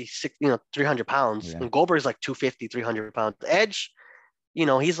 250, 300 pounds. Yeah. And Goldberg's like 250, 300 pounds. Edge,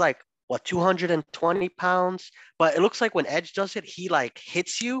 he's like, what, 220 pounds? But it looks like when Edge does it, he like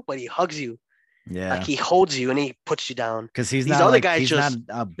hits you, but he hugs you. Like Yeah. he holds you and he puts you down. Because These other guys he's not just,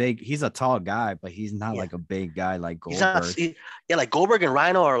 a big, he's a tall guy, but he's not yeah, like a big guy like he's not, Goldberg. yeah, like Goldberg and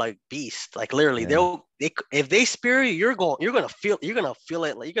Rhino are like beasts. Like literally, Yeah. if they spear you, you're gonna feel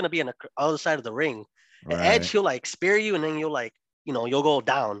it. Like you're gonna be on the other side of the ring. And Edge, Right. he'll like spear you, and then you'll go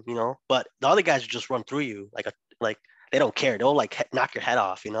down. But the other guys will just run through you, like they don't care. They'll like knock your head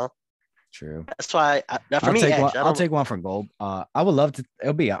off. True. That's why for I'll me, take one. Edge. I I'll don't. take one from Gold. I would love to.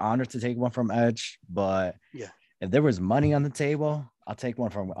 It'll be an honor to take one from Edge, but Yeah, if there was money on the table, I'll take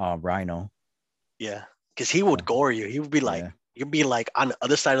one from Rhino. yeah, because he would Uh, gore you. He would be like, yeah. you'd be like on the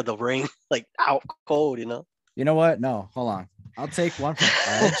other side of the ring, like out cold. You know what? No, hold on. I'll take one from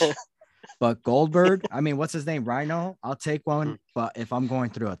Edge, but Goldberg. I mean, what's his name? Rhino. I'll take one, but if I'm going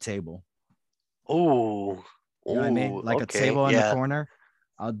through a table, Ooh, you know what I mean? ooh, Like a okay, table in the yeah, corner.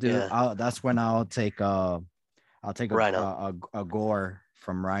 I'll do. yeah. That's when I'll take Rhino. a gore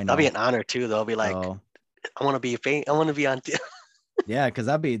from That'll be Rhino. an honor too. They'll be like, So I want to be I want to be on. yeah, because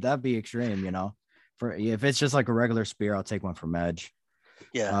that'd be extreme, For if it's just like a regular spear, I'll take one from Edge.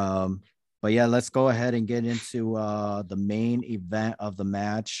 Yeah, Um, but yeah, let's go ahead and get into the main event of the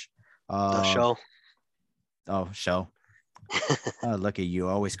match. the Uh show. show. Look at you,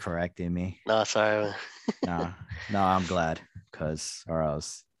 always correcting me. No, sorry. No, no, I'm glad or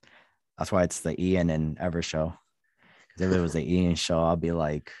else that's why it's the Ian and Ever show. Because if it was the Ian show, I'll be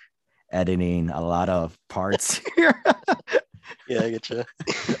like editing a lot of parts here. Yeah, I get you.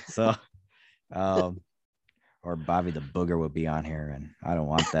 So, or Bobby the Booger would be on here, and I don't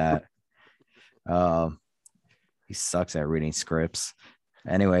want that. He sucks at reading scripts.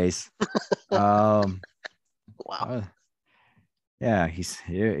 Anyways, Wow. yeah, he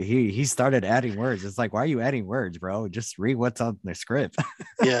started adding words. It's like, why are you adding words, bro? Just read what's on the script.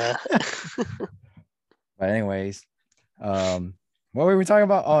 Yeah. But anyways, what were we talking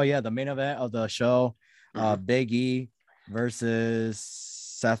about? Oh yeah, the main event of the show, Mhm. Big E versus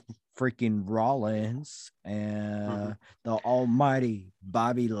Seth freaking Rollins and the almighty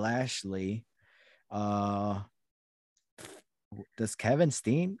Bobby Lashley. Does Kevin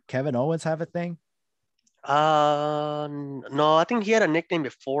Owens have a thing? No, I think he had a nickname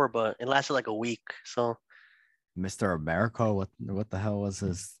before, but it lasted like a week. So Mr. America, what the hell was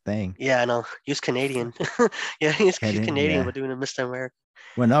his thing? yeah, no, he was Canadian. Yeah, he's Canadian, Yeah. but doing a Mr. America.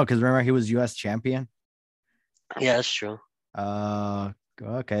 Well, no, because remember he was U.S. champion. Yeah, that's true.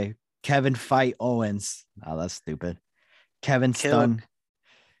 Okay. Kevin fight Owens. Oh, that's stupid. Kevin Kill stun. or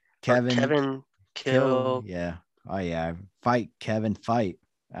Kevin Kevin kill. kill. Yeah. Oh yeah. Fight Kevin fight.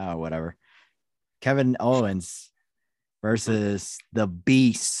 Oh, whatever. Kevin Owens versus the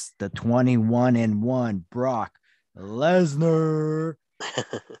Beast, the 21-1 Brock Lesnar.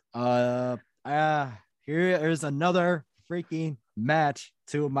 Here is another freaking match.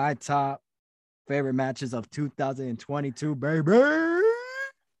 Two of my top favorite matches of 2022, baby.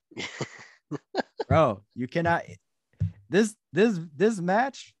 Bro, you cannot. This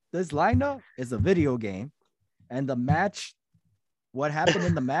match, this lineup is a video game, and the match, what happened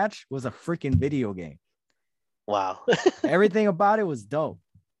in the match was a freaking video game. Wow. Everything about it was dope.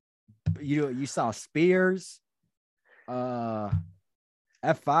 You saw spears,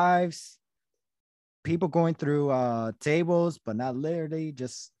 F5s, people going through tables, but not literally,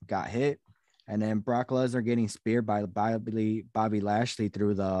 just got hit. And then Brock Lesnar getting speared by Bobby Lashley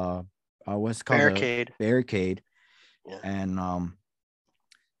through the what's it called, Barricade. barricade. Yeah. And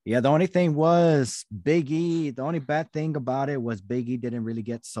yeah, the only thing was Big E. The only bad thing about it was Big E didn't really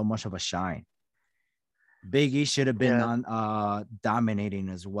get so much of a shine. Big E should have been Yeah. on dominating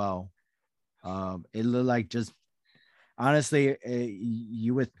as well. It looked like just honestly,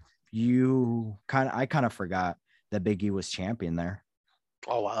 I kind of forgot that Big E was champion there.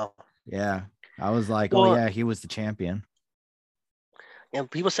 Oh wow. Yeah, I was like, oh Well, yeah, he was the champion. yeah,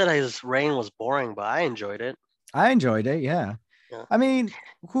 people said his reign was boring, but I enjoyed it. I enjoyed it. Yeah. Yeah. I mean,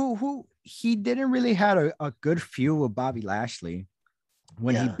 who he didn't really had a good feud with Bobby Lashley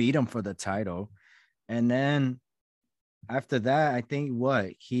when he Yeah. beat him for the title. And then after that, I think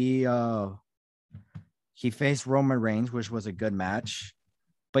he faced Roman Reigns, which was a good match.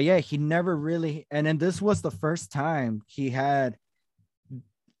 But yeah, he never really. And then this was the first time he had,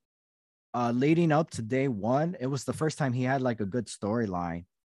 leading up to day one, it was the first time he had like a good storyline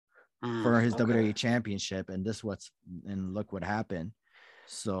for his Okay. WWE championship. And look what happened.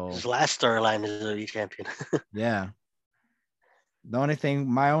 So His last storyline is the champion. yeah.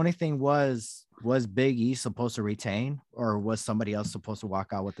 My only thing was Big E supposed to retain, or was somebody else supposed to walk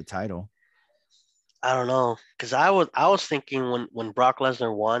out with the title? I don't know, because I was thinking when Brock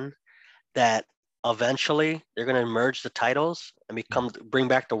Lesnar won that eventually they're gonna merge the titles and bring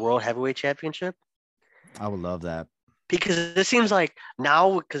back the World Heavyweight Championship. I would love that. Because it seems like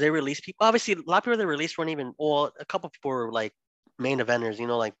now, because they release people, obviously a lot of people they released weren't even, well, a couple people were like main eventers,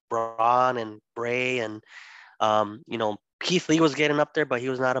 like Braun and Bray and Keith Lee was getting up there, but he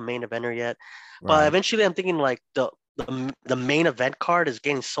was not a main eventer yet. But Right. eventually, I'm thinking like the main event card is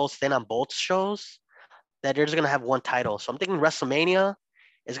getting so thin on both shows that they're just gonna have one title. So I'm thinking WrestleMania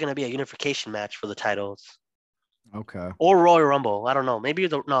is gonna be a unification match for the titles, Okay. or Royal Rumble. I don't know. Maybe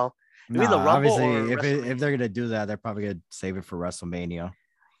the Nah, Rumble or obviously, if WrestleMania. they're gonna do that, they're probably gonna save it for WrestleMania.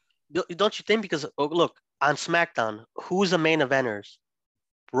 Don't you think? Because look on SmackDown, who's the main eventers?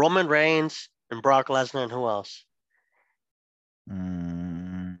 Roman Reigns and Brock Lesnar, and who else?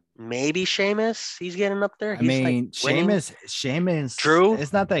 Mm, Maybe Sheamus. He's getting up there. I He's like mean, winning. Sheamus. Drew.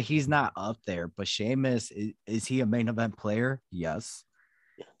 It's not that he's not up there, but Sheamus is he a main event player? Yes.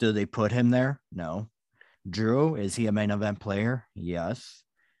 Do they put him there? No. Drew, is he a main event player? Yes.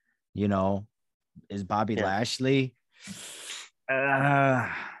 You know, is Bobby Yeah. Lashley? Not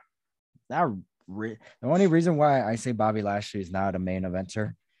the only reason why I say Bobby Lashley is not a main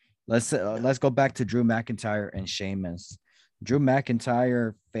eventer. Yeah. Let's go back to Drew McIntyre and Sheamus. Drew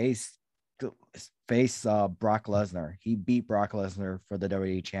McIntyre faced Brock Lesnar. He beat Brock Lesnar for the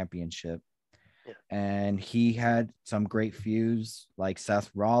WWE Championship, Yeah. and he had some great feuds like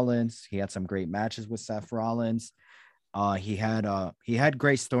Seth Rollins. He had some great matches with Seth Rollins. He had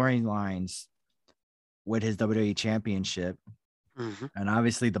great storylines with his WWE Championship. Mm-hmm. And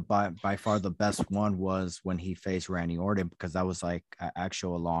obviously, the by far the best one was when he faced Randy Orton, because that was like an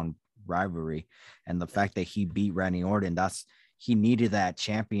actual long rivalry. And the fact that he beat Randy Orton, he needed that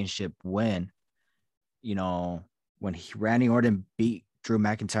championship win. When Randy Orton beat Drew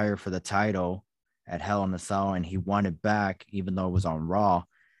McIntyre for the title at Hell in a Cell and he won it back, even though it was on Raw,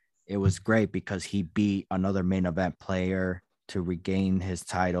 it was great because he beat another main event player to regain his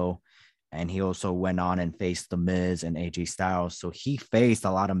title. And he also went on and faced The Miz and AJ Styles. So he faced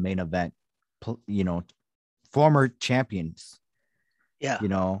a lot of main event, former champions, Yeah. you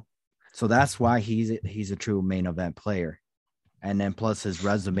know. So that's why he's a true main event player. And then plus his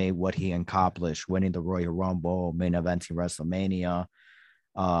resume, what he accomplished, winning the Royal Rumble, main eventing WrestleMania,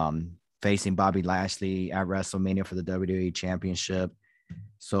 facing Bobby Lashley at WrestleMania for the WWE Championship.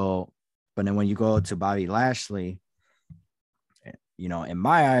 So, but then when you go to Bobby Lashley, in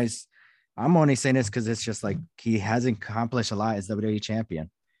my eyes, I'm only saying this because it's just like he hasn't accomplished a lot as WWE champion.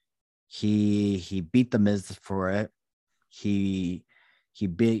 He beat The Miz for it. He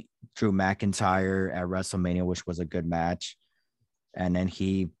beat Drew McIntyre at WrestleMania, which was a good match. And then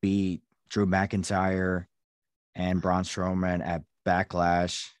he beat Drew McIntyre and Braun Strowman at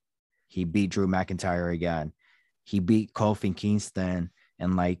Backlash. He beat Drew McIntyre again. He beat Kofi Kingston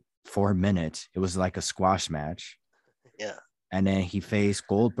in like 4 minutes. It was like a squash match. Yeah. And then he faced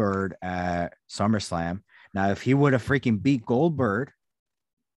Goldberg at SummerSlam. Now, if he would have freaking beat Goldberg,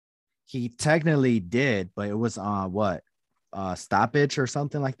 he technically did, but it was stoppage or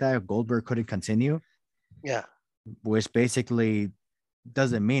something like that. Goldberg couldn't continue. Yeah. Which basically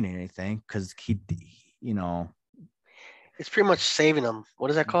doesn't mean anything because It's pretty much saving him. What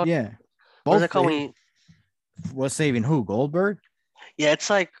is that called? yeah. What is that Both called when was saving who? Goldberg? yeah, it's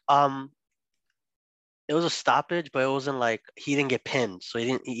like it was a stoppage, but it wasn't like he didn't get pinned, so he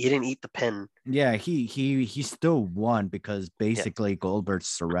didn't eat the pin. Yeah, he still won because Yeah. basically Goldberg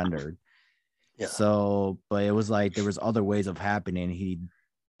surrendered. Yeah. So, but it was like there was other ways of happening.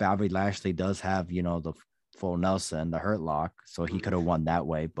 Bobby Lashley does have, the full Nelson, the Hurt Lock, so he could have won that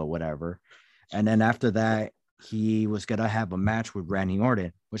way, but whatever. And then after that, he was gonna have a match with Randy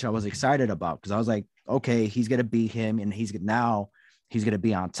Orton, which I was excited about because I was like, okay, he's gonna beat him, and he's gonna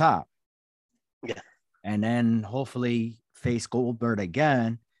be on top. Yeah. And then hopefully face Goldberg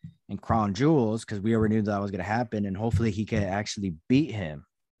again and Crown Jewels because we already knew that was gonna happen, and hopefully he can actually beat him.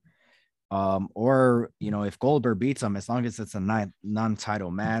 Or if Goldberg beats him, as long as it's a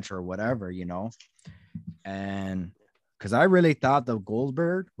non-title match or whatever, and because I really thought the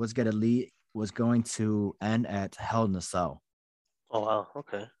Goldberg was going to end at Hell in a Cell. Oh wow.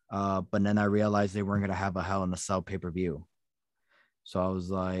 Okay. But then I realized they weren't gonna have a Hell in a Cell pay-per-view. So I was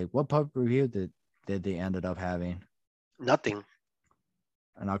like, what pay-per-view did they ended up having Nothing.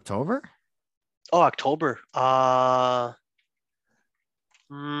 in October? Oh, October. They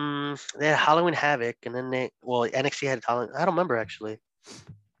had Halloween Havoc, and then NXT had Halloween. I don't remember actually.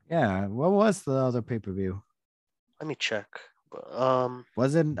 Yeah. What was the other pay-per-view? Let me check.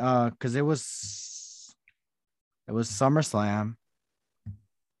 Wasn't because it was SummerSlam,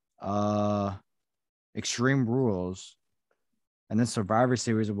 uh Extreme Rules, and then Survivor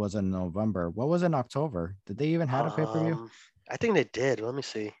Series was in November. What was in October? Did they even have a pay-per-view? I think they did. Let me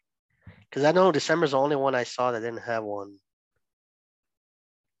see, because I know December's the only one I saw that didn't have one.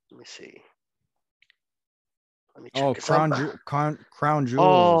 Let me see. Let me check. Oh, Crown Oh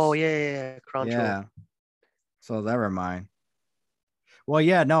Jewels. yeah, Crown Jewel. Yeah. So never mind. Well,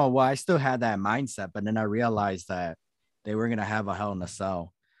 yeah, no. Well, I still had that mindset, but then I realized that they were gonna have a Hell in a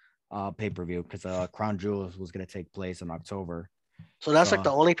Cell pay-per-view because Crown Jewels was gonna take place in October. So that's like So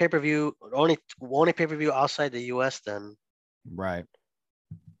the only pay-per-view, only pay-per-view outside the US then. right.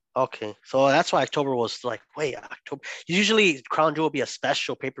 Okay, so that's why October was like, wait, October. Usually Crown Jewel will be a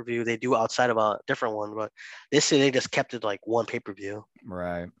special pay-per-view they do outside of a different one, but this year they just kept it like one pay-per-view.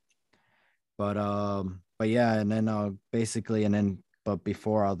 Right. But yeah, and then basically, and then but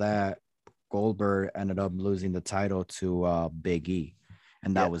before all that, Goldberg ended up losing the title to Big E,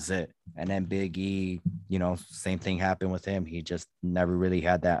 and that Yeah. was it. And then Big E, same thing happened with him. He just never really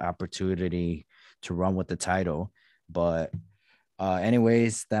had that opportunity to run with the title. But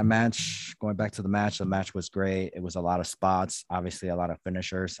anyways, that match, going back to the match was great. It was a lot of spots, obviously a lot of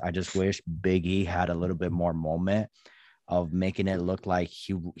finishers. I just wish Big E had a little bit more moment of making it look like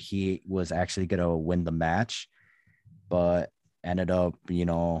he was actually gonna win the match, but ended up,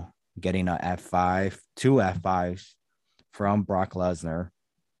 getting a F5, two F5s from Brock Lesnar.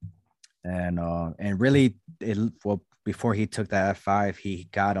 And really before he took that F5, he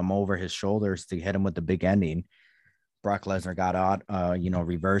got him over his shoulders to hit him with the big ending. Brock Lesnar got out,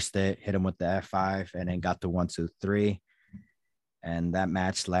 reversed it, hit him with the F5, and then got the 1, 2, 3. And that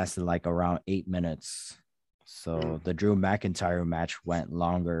match lasted like around 8 minutes. So the Drew McIntyre match went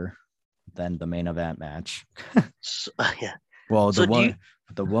longer than the main event match. So, yeah. Well, So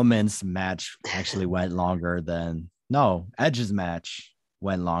the women's match actually went longer than Edge's match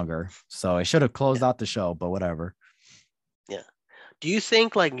went longer. So it should have closed out the show, but whatever. Yeah. Do you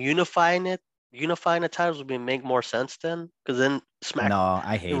think like unifying the titles would make more sense then? Because then No,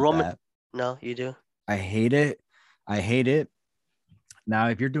 I hate Roman. that. No, you do. I hate it. I hate it. Now,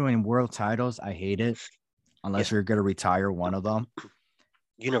 if you're doing world titles, I hate it unless you're gonna retire one of them.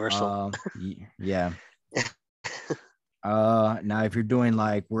 Universal. Yeah. Now if you're doing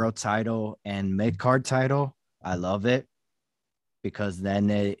like world title and mid card title, I love it because then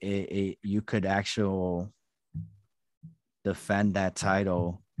you could actually defend that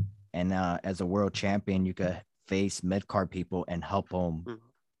title, and as a world champion, you could face mid card people and help them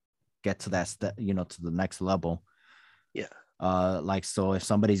get to that step, to the next level. Yeah. Like, so if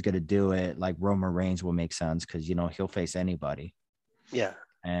somebody's gonna do it, like Roman Reigns will make sense because he'll face anybody. Yeah.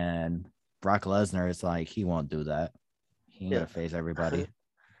 And Brock Lesnar is like, he won't do that. He ain't gonna face everybody.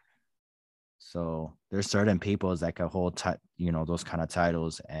 So there's certain people that can hold those kind of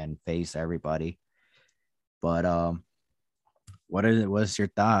titles and face everybody. But what's your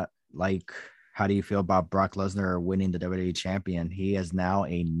thought? Like, how do you feel about Brock Lesnar winning the WWE champion? He is now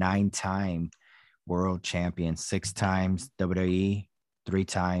a 9-time world champion, 6 times WWE,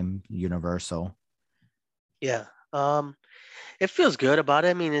 3-time Universal. Yeah. It feels good about it.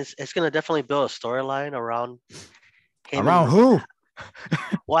 I mean, it's gonna definitely build a storyline around him. Around who?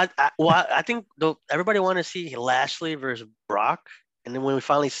 I think everybody wanted to see Lashley versus Brock, and then when we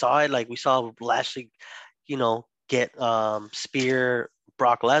finally saw it, like we saw Lashley, get spear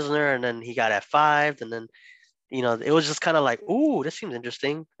Brock Lesnar, and then he got F5, and then it was just kind of like, ooh, this seems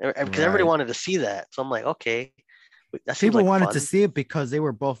interesting because everybody Right. wanted to see that. So I'm like, okay, that seems People like wanted fun. to see it because they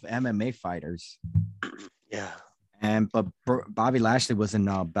were both MMA fighters. Yeah. But Bobby Lashley was in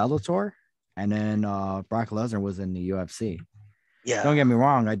Bellator, and then Brock Lesnar was in the UFC. Yeah. Don't get me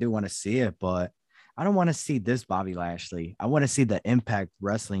wrong, I do want to see it, but I don't want to see this Bobby Lashley. I want to see the Impact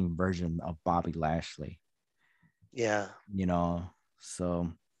Wrestling version of Bobby Lashley. Yeah.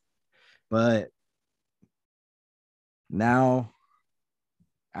 So, but now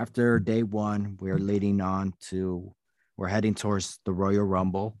after day one, we're heading towards the Royal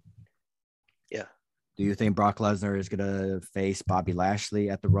Rumble. Yeah. Do you think Brock Lesnar is going to face Bobby Lashley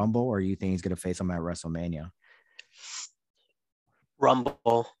at the Rumble, or you think he's going to face him at WrestleMania?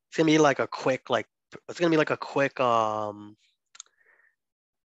 Rumble. It's gonna be like a quick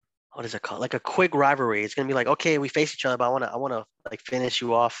what is it called? Like a quick rivalry. It's gonna be like, okay, we face each other, but I wanna like finish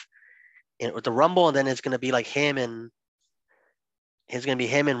you off with the Rumble, and then it's gonna be like it's gonna be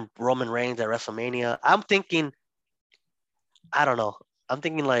him and Roman Reigns at WrestleMania. I'm thinking, I don't know. I'm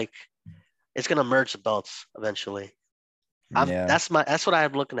thinking like it's gonna merge the belts eventually. Yeah. That's what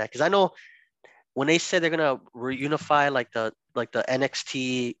I'm looking at because I know when they said they're gonna reunify like the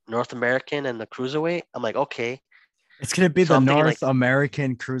NXT North American and the cruiserweight. I'm like, okay. It's gonna be So the I'm thinking like, North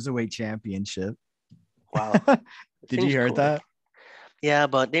American Cruiserweight Championship. wow, it Did you seems hear cool. Like, that? yeah,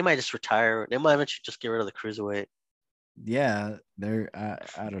 but they might just retire. They might eventually just get rid of the cruiserweight. Yeah, they're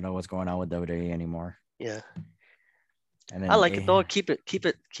I don't know what's going on with WWE anymore. Yeah, And I then like it though. Keep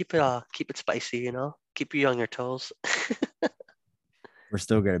it spicy. Keep you on your toes. we're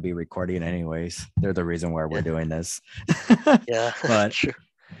still gonna be recording anyways. They're the reason why we're Yeah, doing this. yeah, But true.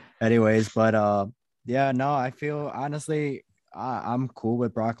 anyways, but yeah, no, I feel honestly, I'm cool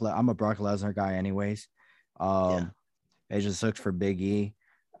with I'm a Brock Lesnar guy, anyways. Yeah, Um, it just sucks for Big E.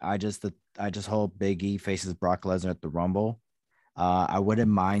 I just hope Big E faces Brock Lesnar at the Rumble. I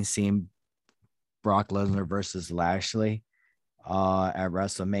wouldn't mind seeing Brock Lesnar versus Lashley at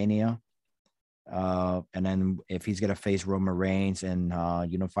WrestleMania. And then if he's gonna face Roman Reigns and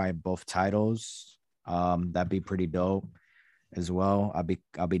unify both titles, that'd be pretty dope as well.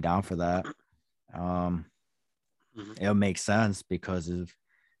 I'll be down for that. Um, hmm it'll make sense because of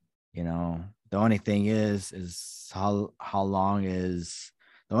the only thing is how long is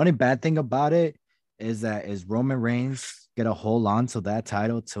the only bad thing about it is Roman Reigns gonna hold on to that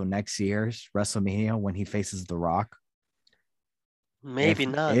title till next year's WrestleMania when he faces The Rock. maybe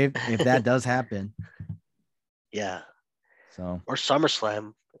not. If that does happen, Yeah, so or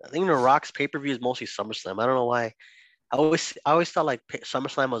SummerSlam. I think The Rock's pay per view is mostly SummerSlam. I don't know why. I always thought like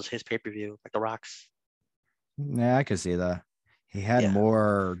SummerSlam was his pay per view, like The Rock's. yeah, I could see that. He had Yeah,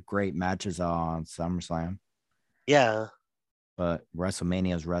 more great matches on SummerSlam, yeah, but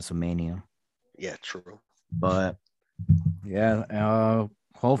WrestleMania is WrestleMania. yeah. True. But yeah,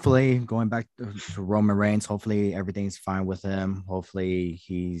 hopefully going back to Roman Reigns, hopefully everything's fine with him. Hopefully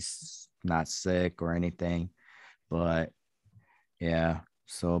he's not sick or anything. But yeah,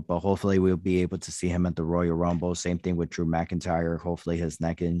 so but hopefully we'll be able to see him at the Royal Rumble. Same thing with Drew McIntyre. Hopefully his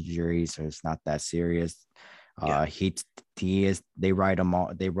neck injury so it's not that serious. Yeah, He is they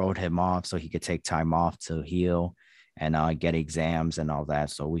wrote him off so he could take time off to heal and get exams and all that.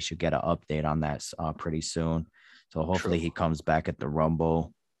 So we should get an update on that pretty soon. So hopefully true. he comes back at the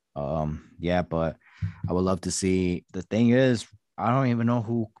Rumble. Yeah, but I would love to see. The thing is, I don't even know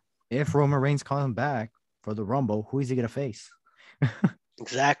who if Roman Reigns comes back for the Rumble, who is he gonna face?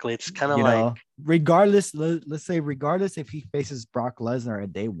 Exactly. It's kind of like Regardless, let's say regardless if he faces Brock Lesnar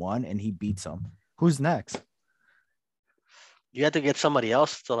at day one and he beats him, who's next? you have to get somebody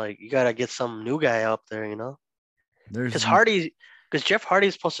else to like. You gotta get some new guy up there. There's Because Jeff Hardy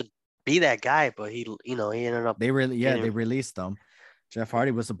is supposed to be that guy, but he ended up they getting. released them. Jeff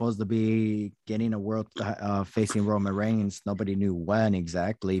Hardy was supposed to be getting a world facing Roman Reigns. Nobody knew when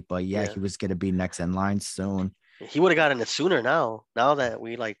exactly, but yeah, Yeah, he was gonna be next in line soon. he would have gotten it sooner. Now that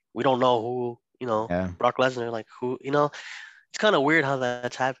we don't know who Yeah, Brock Lesnar, like who it's kind of weird how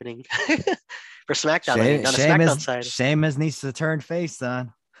that's happening for SmackDown. I mean, on the SmackDown side, Sheamus needs to turn face,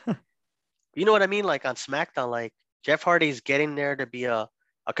 son. you know what I mean? Like on SmackDown, like Jeff Hardy's getting there to be a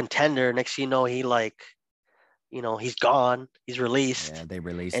contender. Next, thing you know, he's gone. He's released, Yeah, they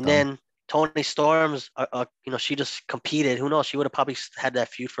released and them. then Tony Storm's, she just competed. Who knows? She would have probably had that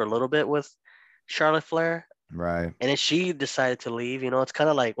feud for a little bit with Charlotte Flair, Right. and then she decided to leave. It's kind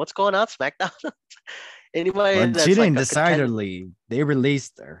of like, what's going on, SmackDown? Anybody But she that's like didn't a decide to contender. leave. They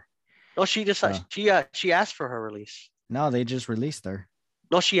released her. No, she decided So she asked for her release. no, they just released her.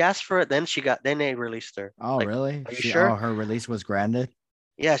 No, she asked for it. Then they released her. Oh, Like, really? are you sure? Her release was granted.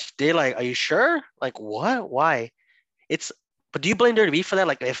 Yeah, they like, are you sure? Like, what? Why? It's, but do you blame WWE for that?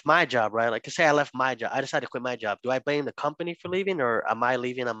 Like, if my job, right? Like, to say I left my job, I decided to quit my job. Do I blame the company for leaving, or am I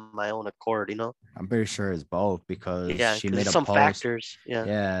leaving on my own accord? I'm pretty sure it's both because Yeah, she because made there's a some post. factors. Yeah,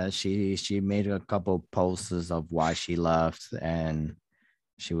 Yeah, she made a couple posts of why she left, and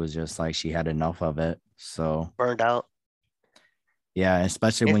she was just like she had enough of it. So burned out. yeah,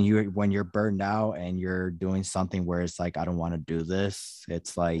 especially Yeah, when you're burned out and you're doing something where it's like I don't want to do this.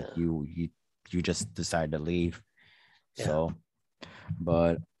 It's like yeah, you just decide to leave. yeah, So,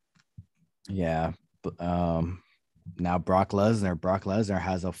 but yeah, now Brock Lesnar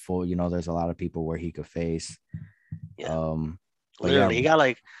has a full. There's a lot of people where he could face. yeah. Um, but yeah, Literally, he got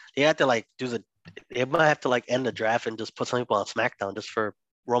like they had to like do the. They might have to like end the draft and just put some people on SmackDown just for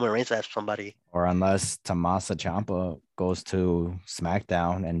Roman Reigns to have somebody. or unless Tommaso Ciampa goes to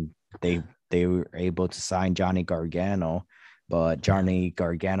SmackDown and they were able to sign Johnny Gargano, but Johnny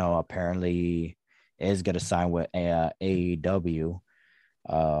Gargano apparently is gonna sign with AEW.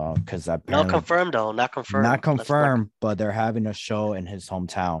 Because Not apparently confirmed though. Not not confirmed. That's not. confirmed, but they're having a show in his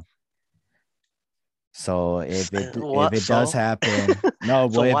hometown. So if What? it does So? happen, no,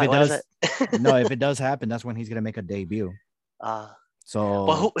 So well if why? it Why does does, that? no, if it does happen, that's when he's gonna make a debut. uh, but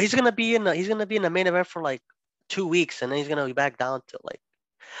So he's gonna be in the main event for like 2 weeks, and then he's gonna be back down to like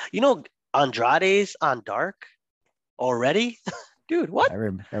you know Andrade's on Dark already, dude. What?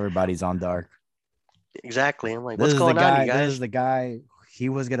 everybody's on Dark. Exactly. I'm like, This what's is the going on, you guy. This is guys? the guy. He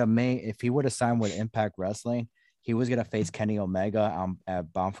was gonna make if he would have signed with Impact Wrestling, he was gonna face Kenny Omega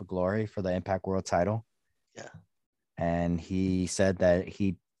at Bound for Glory for the Impact World Title. Yeah. And he said that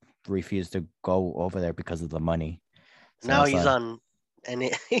he refused to go over there because of the money. So Now it's he's like, on, and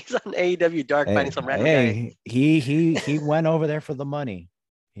he's on AEW Dark fighting hey, some random guy. hey, he went over there for the money.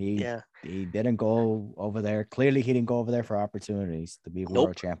 He Yeah. he didn't go over there. Clearly, he didn't go over there for opportunities to be world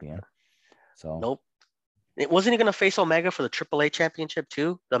Nope. champion. So Nope. It wasn't he gonna face Omega for the AAA championship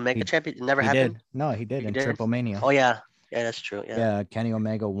too? The Omega he champion. It never he happened. did. No, he did He in did. Triple Mania. Oh yeah. Yeah, that's true. Yeah. Yeah, Kenny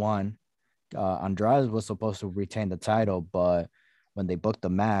Omega won. Andrade was supposed to retain the title, but when they booked the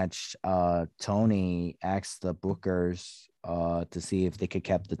match, Tony asked the bookers to see if they could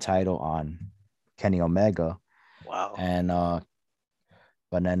keep the title on Kenny Omega, Wow. and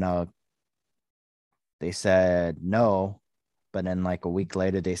but then they said no. But then like a week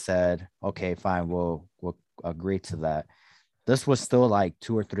later, they said, okay, fine, we'll agree to that. This was still like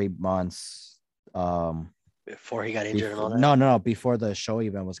 2 or 3 months Before he got injured and before all that. no, before the show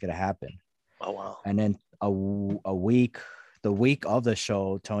even was gonna happen. Oh wow. And then a week, the week of the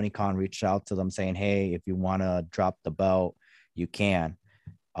show, Tony Khan reached out to them saying, hey, if you want to drop the belt, you can.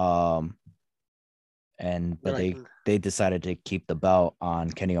 But they decided to keep the belt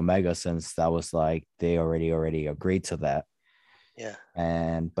on Kenny Omega since that was like they already agreed to that. Yeah.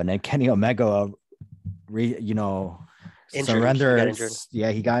 But then Kenny Omega surrendered.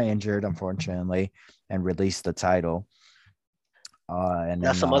 Yeah, he got injured, unfortunately, and released the title. And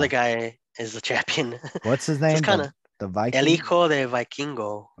now then some other guy is the champion. What's his name? Kind of the Viking. El Hijo de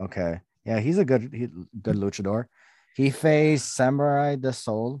Vikingo. Okay, yeah, he's a good luchador. He faced Samurai de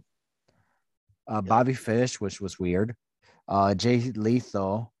Sol, Bobby Fish, which was weird, Jay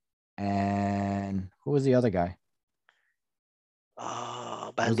Lethal, and who was the other guy?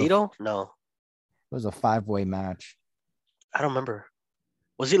 Bandito? No. It was a 5-way match. I don't remember.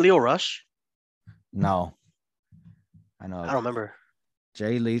 Was it Leo Rush? No. I know. I don't remember.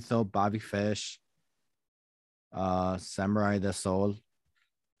 Jay Lethal, Bobby Fish, Samurai de Sol,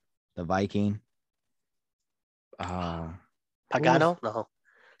 the Viking. Pagano? No.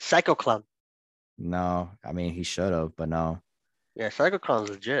 Psycho Clown. No. I mean, he should have, but no. Yeah, Psycho Clown's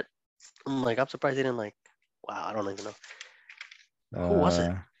legit. I'm surprised he didn't wow, I don't even know. Who was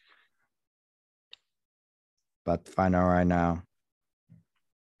it? About to find out right now.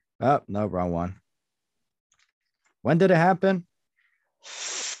 Oh, no, wrong one. When did it happen?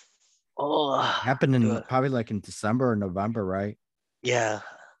 Oh, happened in probably like in December or November, right? Yeah.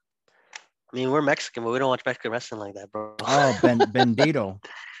 I mean, we're Mexican, but we don't watch Mexican wrestling like that, bro. Oh, Bandito.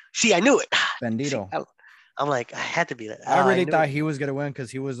 See, I knew it. Bandito. See, I'm like, I had to be that. I really thought he was gonna win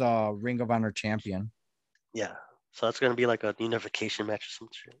because he was a Ring of Honor champion. Yeah. So that's gonna be like a unification match or some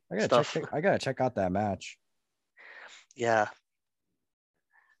shit. I gotta check out that match. Yeah.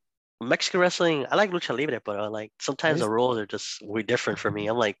 Mexican wrestling, I like lucha libre, but like sometimes the roles are just way different for me.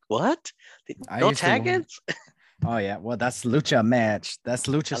 I'm like, what? No tag-ins? Oh yeah, well that's lucha match. That's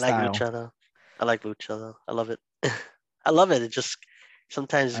lucha style. I like lucha though. I like lucha though. I love it. I love it. It just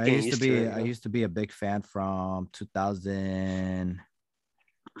sometimes I used to be a big fan from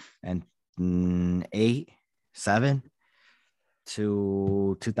 2008, 7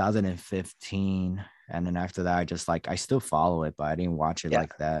 to 2015. And then after that, I still follow it, but I didn't watch it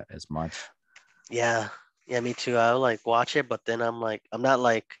like that as much. Yeah. Yeah, me too. I like watch it, but then I'm not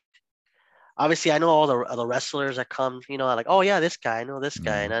like, obviously I know all the wrestlers that come, like, oh yeah, this guy, I know this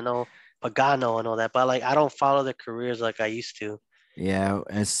guy, and I know Pagano and all that, but like I don't follow their careers like I used to. Yeah,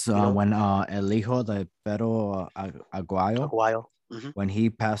 it's when El Hijo de Pedro Aguayo, when he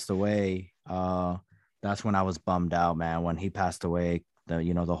passed away, that's when I was bummed out, man. When he passed away,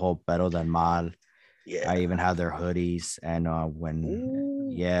 the whole Pedro del Mal. Yeah, I even had their hoodies, and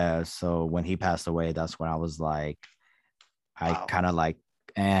so when he passed away, that's when I was like, I kind of like,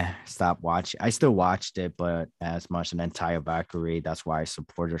 stop watching. I still watched it, but as much. And then Taya Valkyrie, that's why I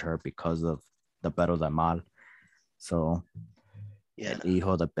supported her because of the Pedro del Mal. So, yeah, El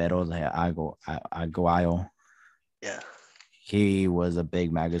Hijo de Pedro de Aguayo. Yeah, he was a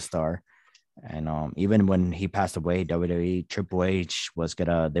big megastar. And even when he passed away, WWE Triple H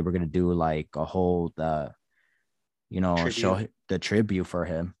they were gonna do like a whole Tribute. show the tribute for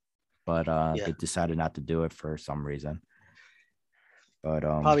him, but Yeah. they decided not to do it for some reason. But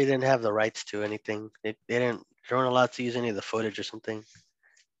Probably didn't have the rights to anything. They weren't allowed to use any of the footage or something.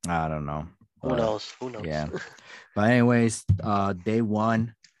 I don't know. Who But knows? Who knows? yeah. But anyways, day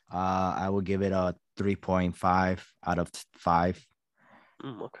one, I will give it a 3.5 out of 5.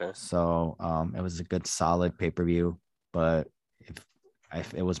 Okay. So it was a good solid pay-per-view, but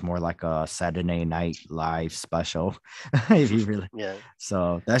if it was more like a Saturday Night Live special, if you really, Yeah.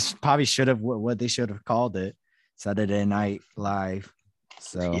 so that's probably should have what they should have called it, Saturday Night Live.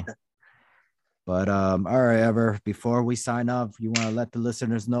 So, Yeah. but all right, Ever, before we sign up, you want to let the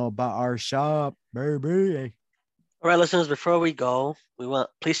listeners know about our shop, baby. All right, listeners, before we go,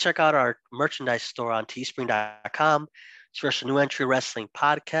 please check out our merchandise store on teespring.com. Search the New Entry Wrestling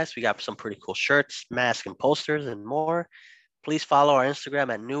Podcast. We got some pretty cool shirts, masks, and posters, and more. Please follow our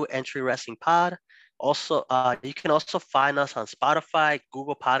Instagram at New Entry Wrestling Pod. Also, you can also find us on Spotify,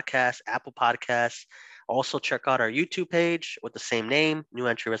 Google Podcasts, Apple Podcasts. Also, check out our YouTube page with the same name, New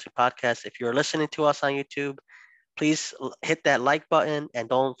Entry Wrestling Podcast. If you're listening to us on YouTube, please hit that like button and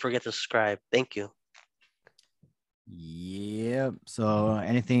don't forget to subscribe. Thank you. Yep. So,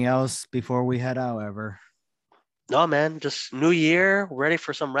 anything else before we head out, Ever? No, man, just new year, ready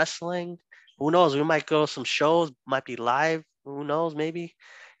for some wrestling. Who knows? We might go to some shows, might be live. Who knows? Maybe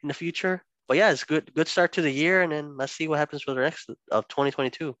in the future. But yeah, it's good start to the year, and then let's see what happens for the rest of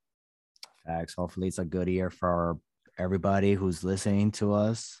 2022. Facts. Hopefully, it's a good year for everybody who's listening to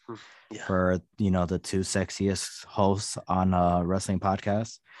us. Yeah. For the two sexiest hosts on wrestling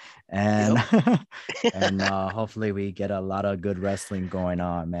podcast, and and hopefully we get a lot of good wrestling going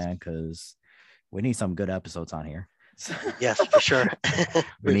on, man, because we need some good episodes on here. Yes, for sure.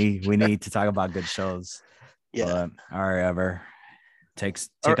 we need to talk about good shows. Yeah. But, all right, Ever, take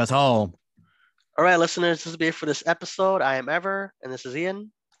us home. All right, listeners, this will be it for this episode. I am Ever, and this is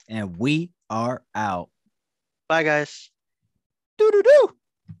Ian, and we are out. Bye, guys. Doo-doo-doo.